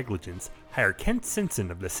else's negligence, hire Kent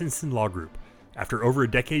Simpson of the Simpson Law Group. After over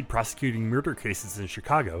a decade prosecuting murder cases in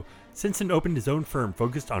Chicago, Simpson opened his own firm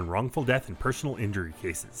focused on wrongful death and personal injury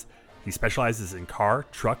cases. He specializes in car,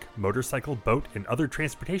 truck, motorcycle, boat, and other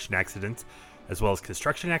transportation accidents, as well as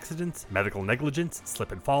construction accidents, medical negligence,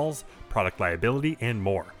 slip and falls, product liability, and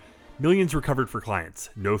more. Millions recovered for clients,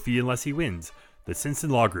 no fee unless he wins. The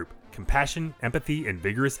Simpson Law Group, compassion, empathy, and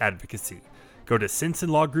vigorous advocacy. Go to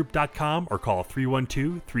simpsonlawgroup.com or call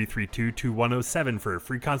 312-332-2107 for a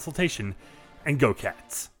free consultation, and go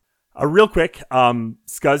Cats. Real quick,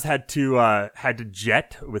 Scuzz had to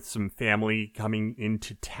jet with some family coming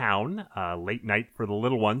into town, late night for the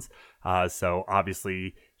little ones. So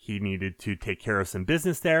obviously he needed to take care of some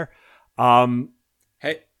business there.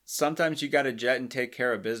 Hey, sometimes you got to jet and take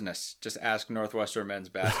care of business. Just ask Northwestern men's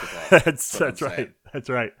basketball. That's right. That's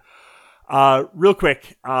right. Real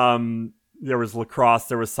quick, there was lacrosse,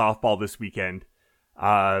 there was softball this weekend.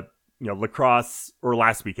 Lacrosse, or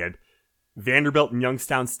last weekend, Vanderbilt and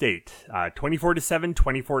Youngstown State, 24-7,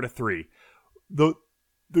 24-3. The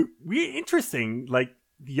interesting, the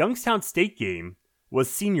Youngstown State game was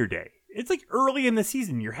senior day. It's early in the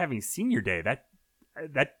season you're having senior day.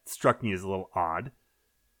 That struck me as a little odd.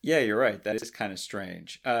 Yeah, you're right. That is kind of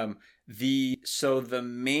strange. The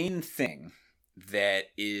main thing that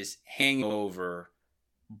is hanging over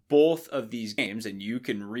both of these games, and you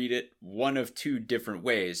can read it one of two different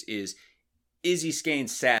ways, is Izzy Skane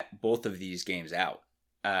sat both of these games out,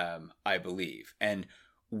 I believe. And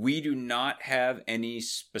we do not have any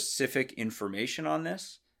specific information on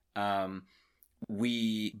this.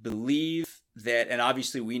 We believe that, and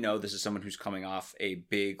obviously we know this is someone who's coming off a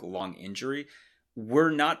big, long injury.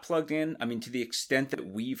 We're not plugged in. I mean, to the extent that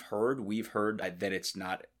we've heard that it's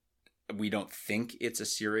not, we don't think it's a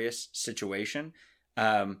serious situation.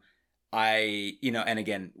 And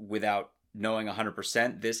again, without knowing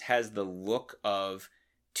 100%, this has the look of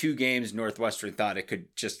two games Northwestern thought it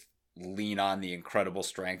could just lean on the incredible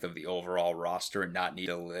strength of the overall roster and not need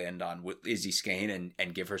to land on Izzy Skane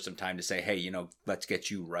and give her some time to say, hey, let's get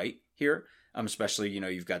you right here. Especially,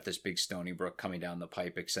 you've got this big Stony Brook coming down the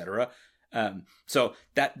pipe, etc. So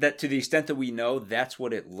that to the extent that we know, that's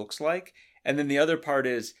what it looks like. And then the other part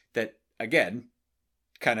is that, again,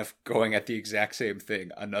 kind of going at the exact same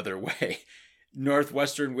thing another way.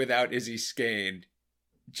 Northwestern without Izzy Skane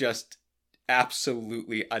just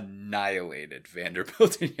absolutely annihilated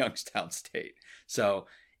Vanderbilt and Youngstown State. So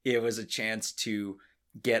it was a chance to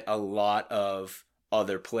get a lot of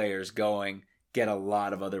other players going, get a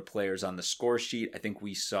lot of other players on the score sheet. I think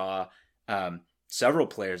we saw several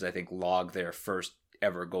players, log their first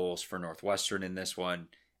ever goals for Northwestern in this one.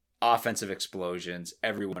 Offensive explosions.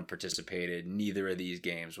 Everyone participated. Neither of these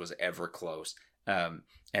games was ever close. And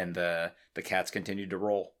the Cats continued to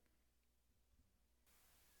roll.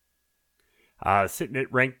 Sitting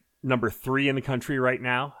at rank number 3 in the country right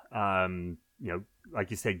now.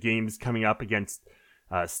 Like you said, games coming up against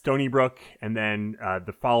Stony Brook, and then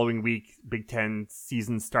the following week, Big Ten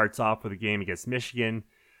season starts off with a game against Michigan.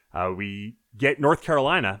 we get North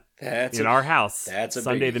Carolina in our house. That's a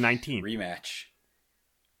Sunday big the 19th rematch.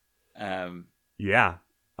 Yeah.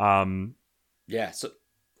 Yeah. So,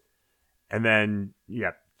 and then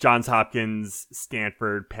Johns Hopkins,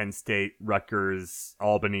 Stanford, Penn State, Rutgers,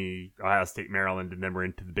 Albany, Ohio State, Maryland, and then we're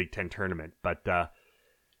into the Big Ten tournament. But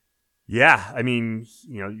yeah, I mean,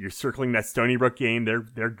 you're circling that Stony Brook game.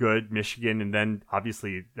 They're good. Michigan, and then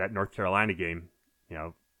obviously that North Carolina game.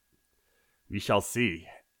 We shall see.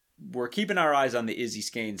 We're keeping our eyes on the Izzy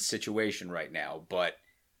Scaines situation right now, but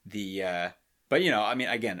I mean,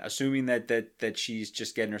 again, assuming that she's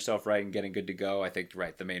just getting herself right and getting good to go, I think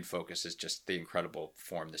the main focus is just the incredible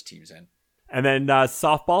form this team's in. And then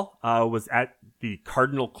softball was at the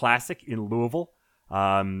Cardinal Classic in Louisville.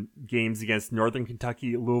 Games against Northern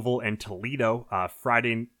Kentucky, Louisville, and Toledo.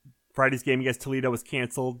 Friday's game against Toledo was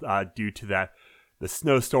canceled due to the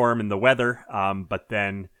snowstorm and the weather. But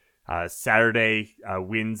then Saturday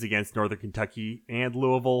wins against Northern Kentucky and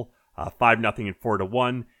Louisville, 5-0 and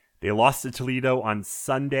 4-1. They lost to Toledo on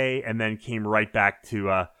Sunday and then came right back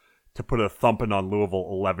to put a thumping on Louisville,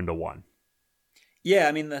 11-1. Yeah,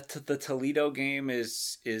 I mean the Toledo game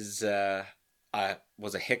was a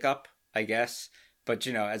hiccup, I guess. But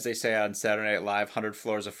as they say on Saturday Night Live, 100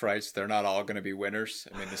 floors of frights, they're not all going to be winners.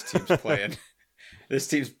 I mean, this team's playing. This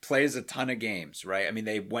team plays a ton of games, right? I mean,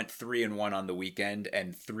 they went 3-1 on the weekend,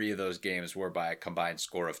 and 3 of those games were by a combined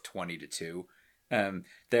score of 20-2.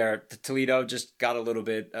 Toledo just got a little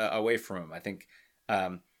bit away from him. I think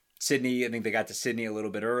Sydney. I think they got to Sydney a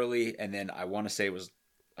little bit early, and then I want to say it was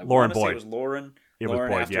Lauren Boyd. It was Lauren. It was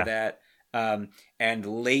Boyd, after that. And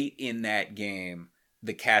late in that game,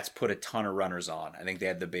 the Cats put a ton of runners on. I think they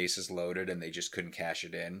had the bases loaded, and they just couldn't cash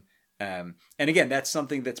it in. And again, that's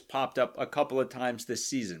something that's popped up a couple of times this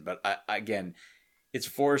season. But again, it's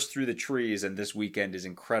forest through the trees, and this weekend is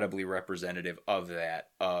incredibly representative of that.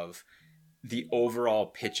 Of the overall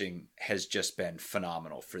pitching has just been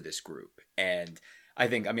phenomenal for this group. And I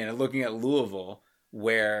think, looking at Louisville,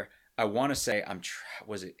 where I want to say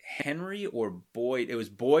was it Henry or Boyd? It was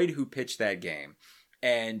Boyd who pitched that game,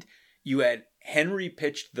 and you had Henry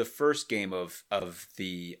pitched the first game of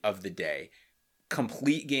the day.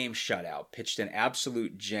 Complete game shutout, pitched an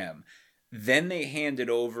absolute gem. Then they hand it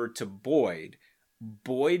over to Boyd.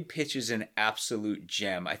 Boyd pitches an absolute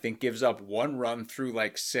gem. I think gives up 1 run through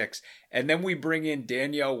 6. And then we bring in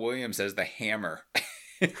Danielle Williams as the hammer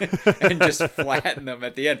and just flatten them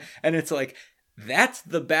at the end. And it's that's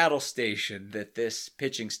the battle station that this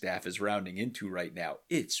pitching staff is rounding into right now.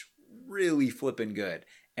 It's really flipping good.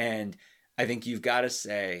 And I think you've got to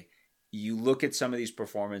say, you look at some of these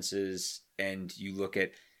performances and you look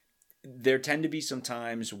at, there tend to be some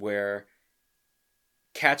times where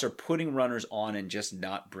Cats are putting runners on and just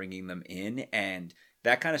not bringing them in. And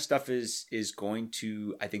that kind of stuff is going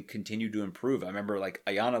to, I think, continue to improve. I remember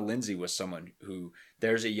Ayanna Lindsay was someone who,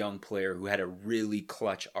 there's a young player who had a really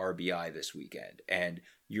clutch RBI this weekend. And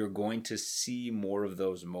you're going to see more of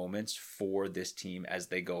those moments for this team as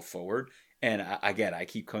they go forward. And again, I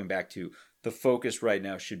keep coming back to the focus right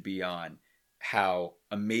now should be on how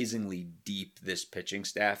amazingly deep this pitching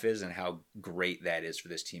staff is and how great that is for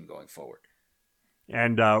this team going forward.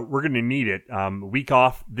 And we're going to need it. Week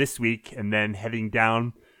off this week, and then heading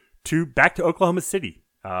down back to Oklahoma City,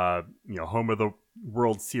 home of the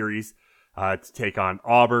World Series, to take on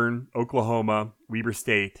Auburn, Oklahoma, Weber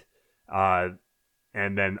State, and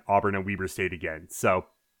then Auburn and Weber State again. So,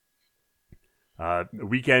 a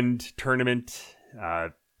weekend tournament,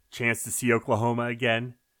 chance to see Oklahoma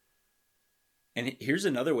again. And here's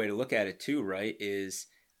another way to look at it too, right? Is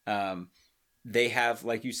they have,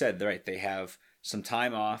 like you said, right? They have some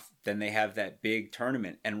time off, then they have that big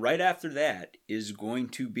tournament. And right after that is going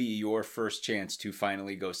to be your first chance to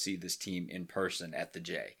finally go see this team in person at the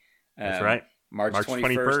J. That's right. March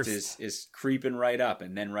 21st is creeping right up.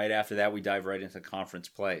 And then right after that, we dive right into conference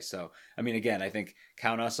play. So, again, I think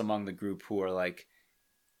count us among the group who are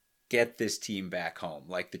get this team back home.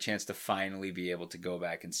 The chance to finally be able to go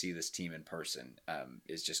back and see this team in person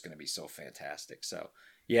is just going to be so fantastic. So,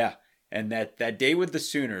 yeah. And that day with the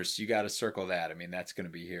Sooners, you got to circle that. That's going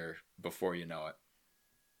to be here before you know it.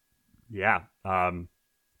 Yeah.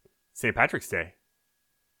 St. Patrick's Day.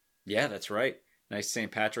 Yeah, that's right. Nice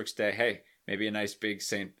St. Patrick's Day. Hey, maybe a nice big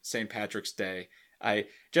St. Patrick's Day.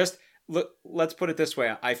 Let's put it this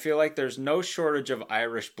way. I feel like there's no shortage of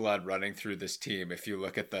Irish blood running through this team. If you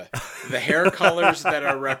look at the hair colors that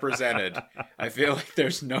are represented, I feel like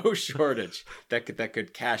there's no shortage that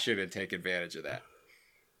could cash in and take advantage of that.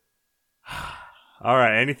 All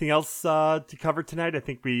right. Anything else to cover tonight? I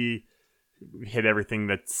think we hit everything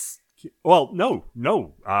that's... Well, no.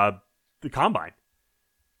 The Combine.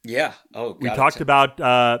 Yeah. Oh, We got talked it. about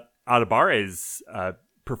Adebayo's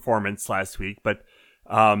performance last week, but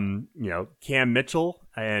Cam Mitchell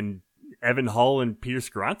and Evan Hull and Peter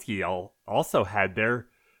Skoronski also had their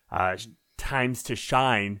times to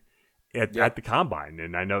shine at Yep. the combine,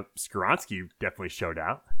 and I know Skoronski definitely showed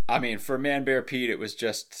out. I mean, for Man Bear Pete, it was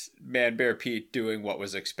just Man Bear Pete doing what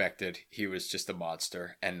was expected. He was just a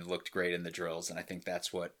monster and looked great in the drills, and I think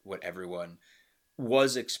that's what everyone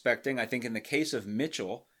was expecting. I think in the case of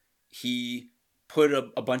Mitchell, he put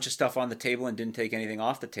a bunch of stuff on the table and didn't take anything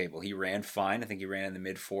off the table. He ran fine. I think he ran in the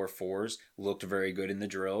mid 4.4s, looked very good in the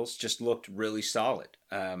drills, just looked really solid.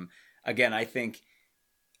 Again, I think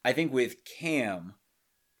with Cam,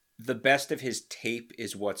 the best of his tape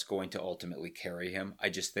is what's going to ultimately carry him. I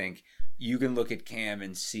just think you can look at Cam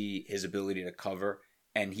and see his ability to cover,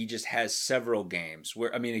 and he just has several games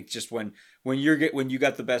where, I mean, it just when you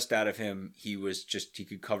got the best out of him, he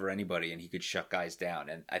could cover anybody and he could shut guys down.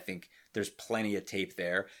 And I think there's plenty of tape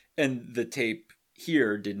there, and the tape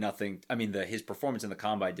here did nothing. I mean, his performance in the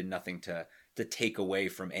combine did nothing to take away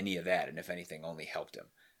from any of that, and if anything, only helped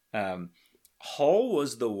him. Hull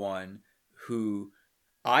was the one who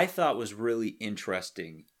I thought was really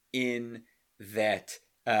interesting in that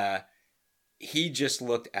he just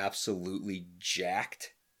looked absolutely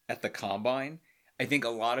jacked at the combine. I think a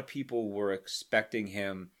lot of people were expecting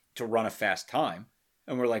him to run a fast time.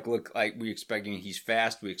 And we're like, look, like we expecting he's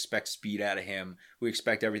fast. We expect speed out of him. We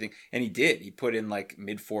expect everything. And he did. He put in like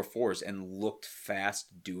mid 4.4s and looked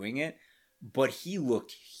fast doing it. But he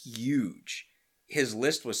looked huge. His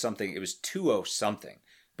list was something, it was 2.0 something.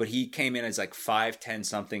 But he came in as like 5'10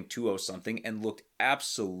 something, 2.0 something, and looked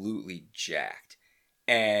absolutely jacked.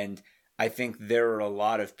 And I think there are a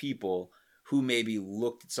lot of people who maybe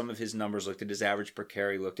looked at some of his numbers, looked at his average per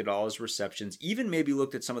carry, looked at all his receptions, even maybe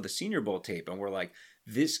looked at some of the Senior Bowl tape and were like,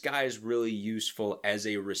 this guy is really useful as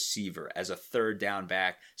a receiver, as a third down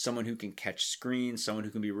back, someone who can catch screens, someone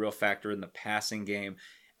who can be a real factor in the passing game.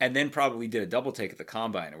 And then probably did a double take at the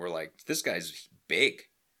combine and we're like, this guy's big.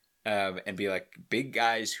 And be like, big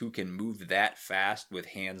guys who can move that fast with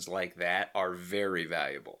hands like that are very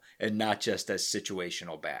valuable and not just as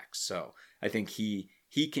situational backs. So I think he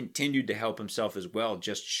continued to help himself as well,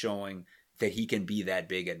 just showing that he can be that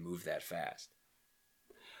big and move that fast.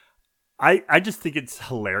 I just think it's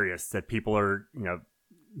hilarious that people are,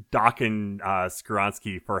 docking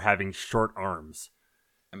Skoronski for having short arms.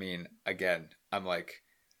 I mean, again, I'm like,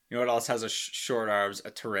 you know what else has a short arms?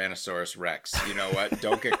 A Tyrannosaurus Rex. You know what?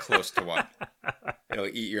 Don't get close to one. It'll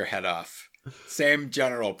eat your head off. Same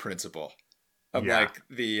general principle. Of like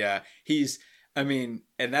and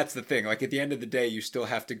that's the thing. Like at the end of the day, you still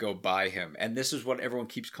have to go by him. And this is what everyone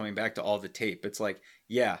keeps coming back to all the tape. It's like,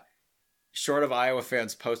 yeah, short of Iowa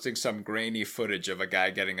fans posting some grainy footage of a guy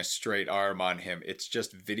getting a straight arm on him, it's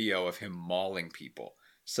just video of him mauling people.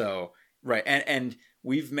 So, right. And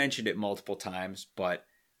we've mentioned it multiple times, but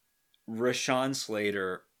Rashawn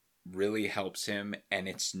Slater really helps him, and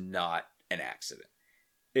it's not an accident.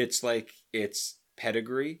 It's like it's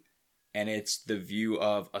pedigree, and it's the view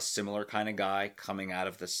of a similar kind of guy coming out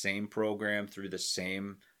of the same program through the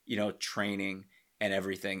same, training and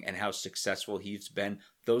everything, and how successful he's been.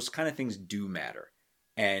 Those kind of things do matter.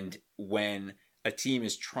 And when a team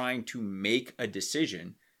is trying to make a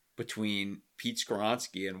decision between Pete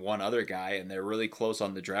Skoronski and one other guy, and they're really close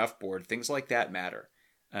on the draft board, things like that matter.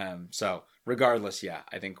 So regardless, yeah,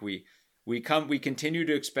 I think we continue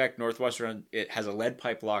to expect Northwestern. It has a lead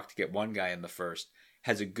pipe lock to get one guy in the first,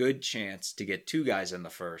 has a good chance to get two guys in the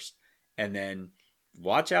first, and then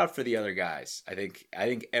watch out for the other guys. I think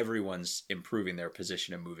everyone's improving their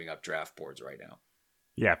position and moving up draft boards right now.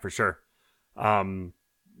 Yeah, for sure. God,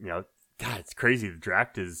 it's crazy. The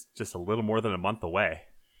draft is just a little more than a month away.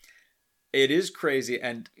 It is crazy,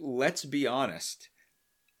 and let's be honest.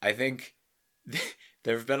 I think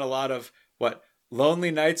there have been a lot of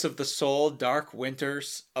lonely nights of the soul, dark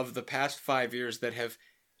winters of the past 5 years that have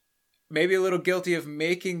maybe a little guilty of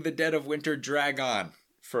making the dead of winter drag on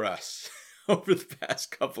for us over the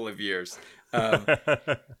past couple of years.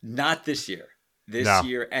 Not this year. This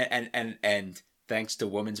year, and thanks to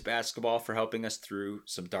women's basketball for helping us through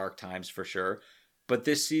some dark times for sure. But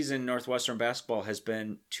this season, Northwestern basketball has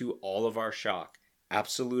been, to all of our shock,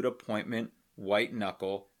 absolute appointment, white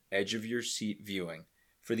knuckle, edge of your seat viewing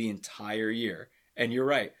for the entire year. And you're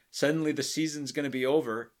right. Suddenly the season's going to be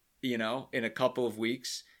over, in a couple of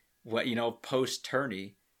weeks, post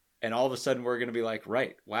tourney. And all of a sudden we're going to be like,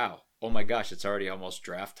 right, wow, oh my gosh, it's already almost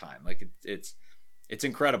draft time. Like it's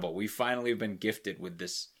incredible. We finally have been gifted with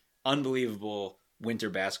this unbelievable winter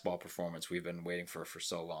basketball performance we've been waiting for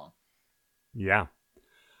so long. Yeah.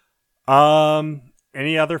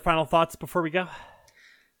 Any other final thoughts before we go?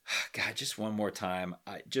 God, just one more time.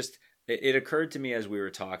 It occurred to me as we were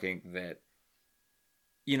talking that,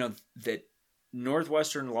 that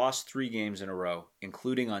Northwestern lost 3 games in a row,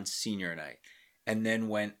 including on senior night, and then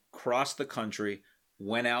went across the country,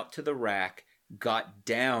 went out to the RAC, got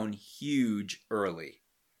down huge early.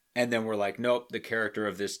 And then we're like, nope, the character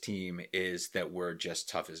of this team is that we're just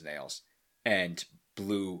tough as nails. And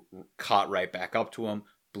Blue caught right back up to them,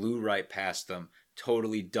 blew right past them,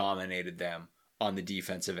 totally dominated them on the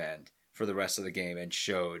defensive end for the rest of the game, and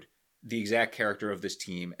showed the exact character of this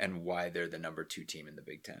team and why they're the number 2 team in the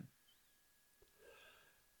Big Ten.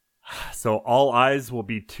 So all eyes will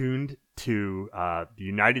be tuned to the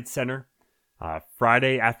United Center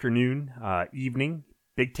Friday afternoon, evening,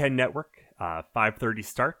 Big Ten Network, 5:30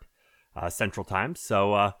 start Central Time.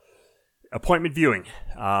 So appointment viewing.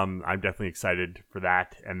 I'm definitely excited for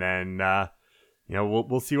that. And then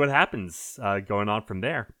we'll see what happens going on from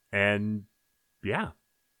there. And yeah,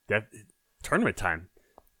 tournament time.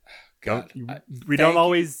 God, we're not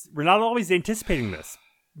always anticipating this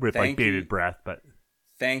with like bated breath, but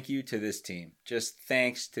thank you to this team. Just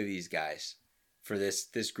thanks to these guys for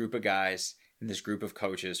this group of guys and this group of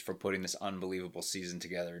coaches for putting this unbelievable season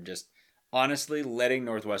together and just honestly letting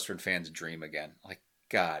Northwestern fans dream again. Like,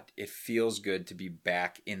 God, it feels good to be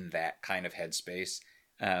back in that kind of headspace.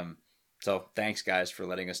 So thanks, guys, for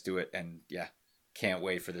letting us do it. And yeah, can't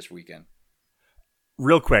wait for this weekend.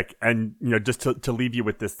 Real quick, and just to leave you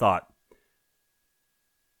with this thought.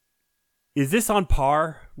 Is this on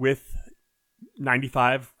par with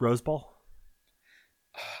 95 Rose Bowl?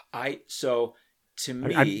 To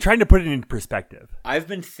me, I'm trying to put it into perspective. I've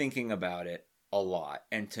been thinking about it a lot,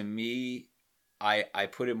 and to me, I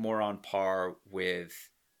put it more on par with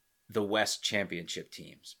the West Championship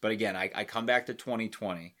teams. But again, I come back to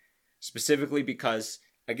 2020 specifically because,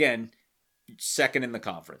 again, second in the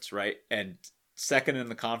conference, right? And second in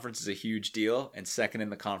the conference is a huge deal, and second in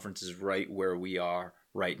the conference is right where we are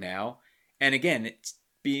right now. And again, it's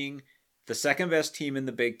being the second best team in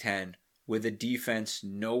the Big Ten with a defense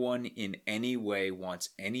no one in any way wants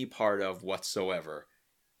any part of whatsoever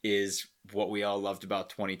is what we all loved about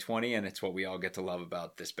 2020, and it's what we all get to love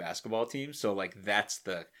about this basketball team. So like that's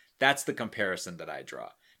the comparison that I draw.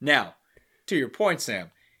 Now, to your point, Sam,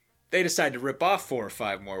 they decide to rip off 4 or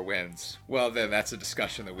 5 more wins. Well, then that's a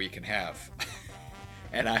discussion that we can have.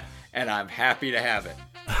 and I'm happy to have it.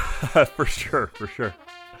 For sure.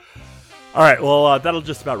 All right, well, that'll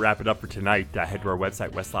just about wrap it up for tonight. Head to our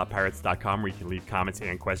website, westlawnpirates.com, where you can leave comments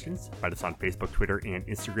and questions. Find us on Facebook, Twitter, and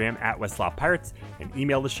Instagram at Westlaw Pirates, and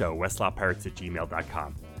email the show,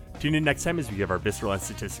 westlawpirates@gmail.com. Tune in next time as we give our visceral and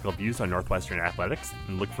statistical views on Northwestern athletics,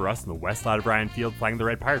 and look for us in the west side of Ryan Field flying the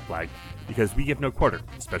red pirate flag, because we give no quarter,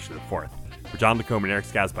 especially the fourth. For John Lacombe and Eric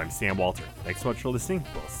Skazba, I'm Sam Walter. Thanks so much for listening.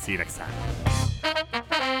 We'll see you next time.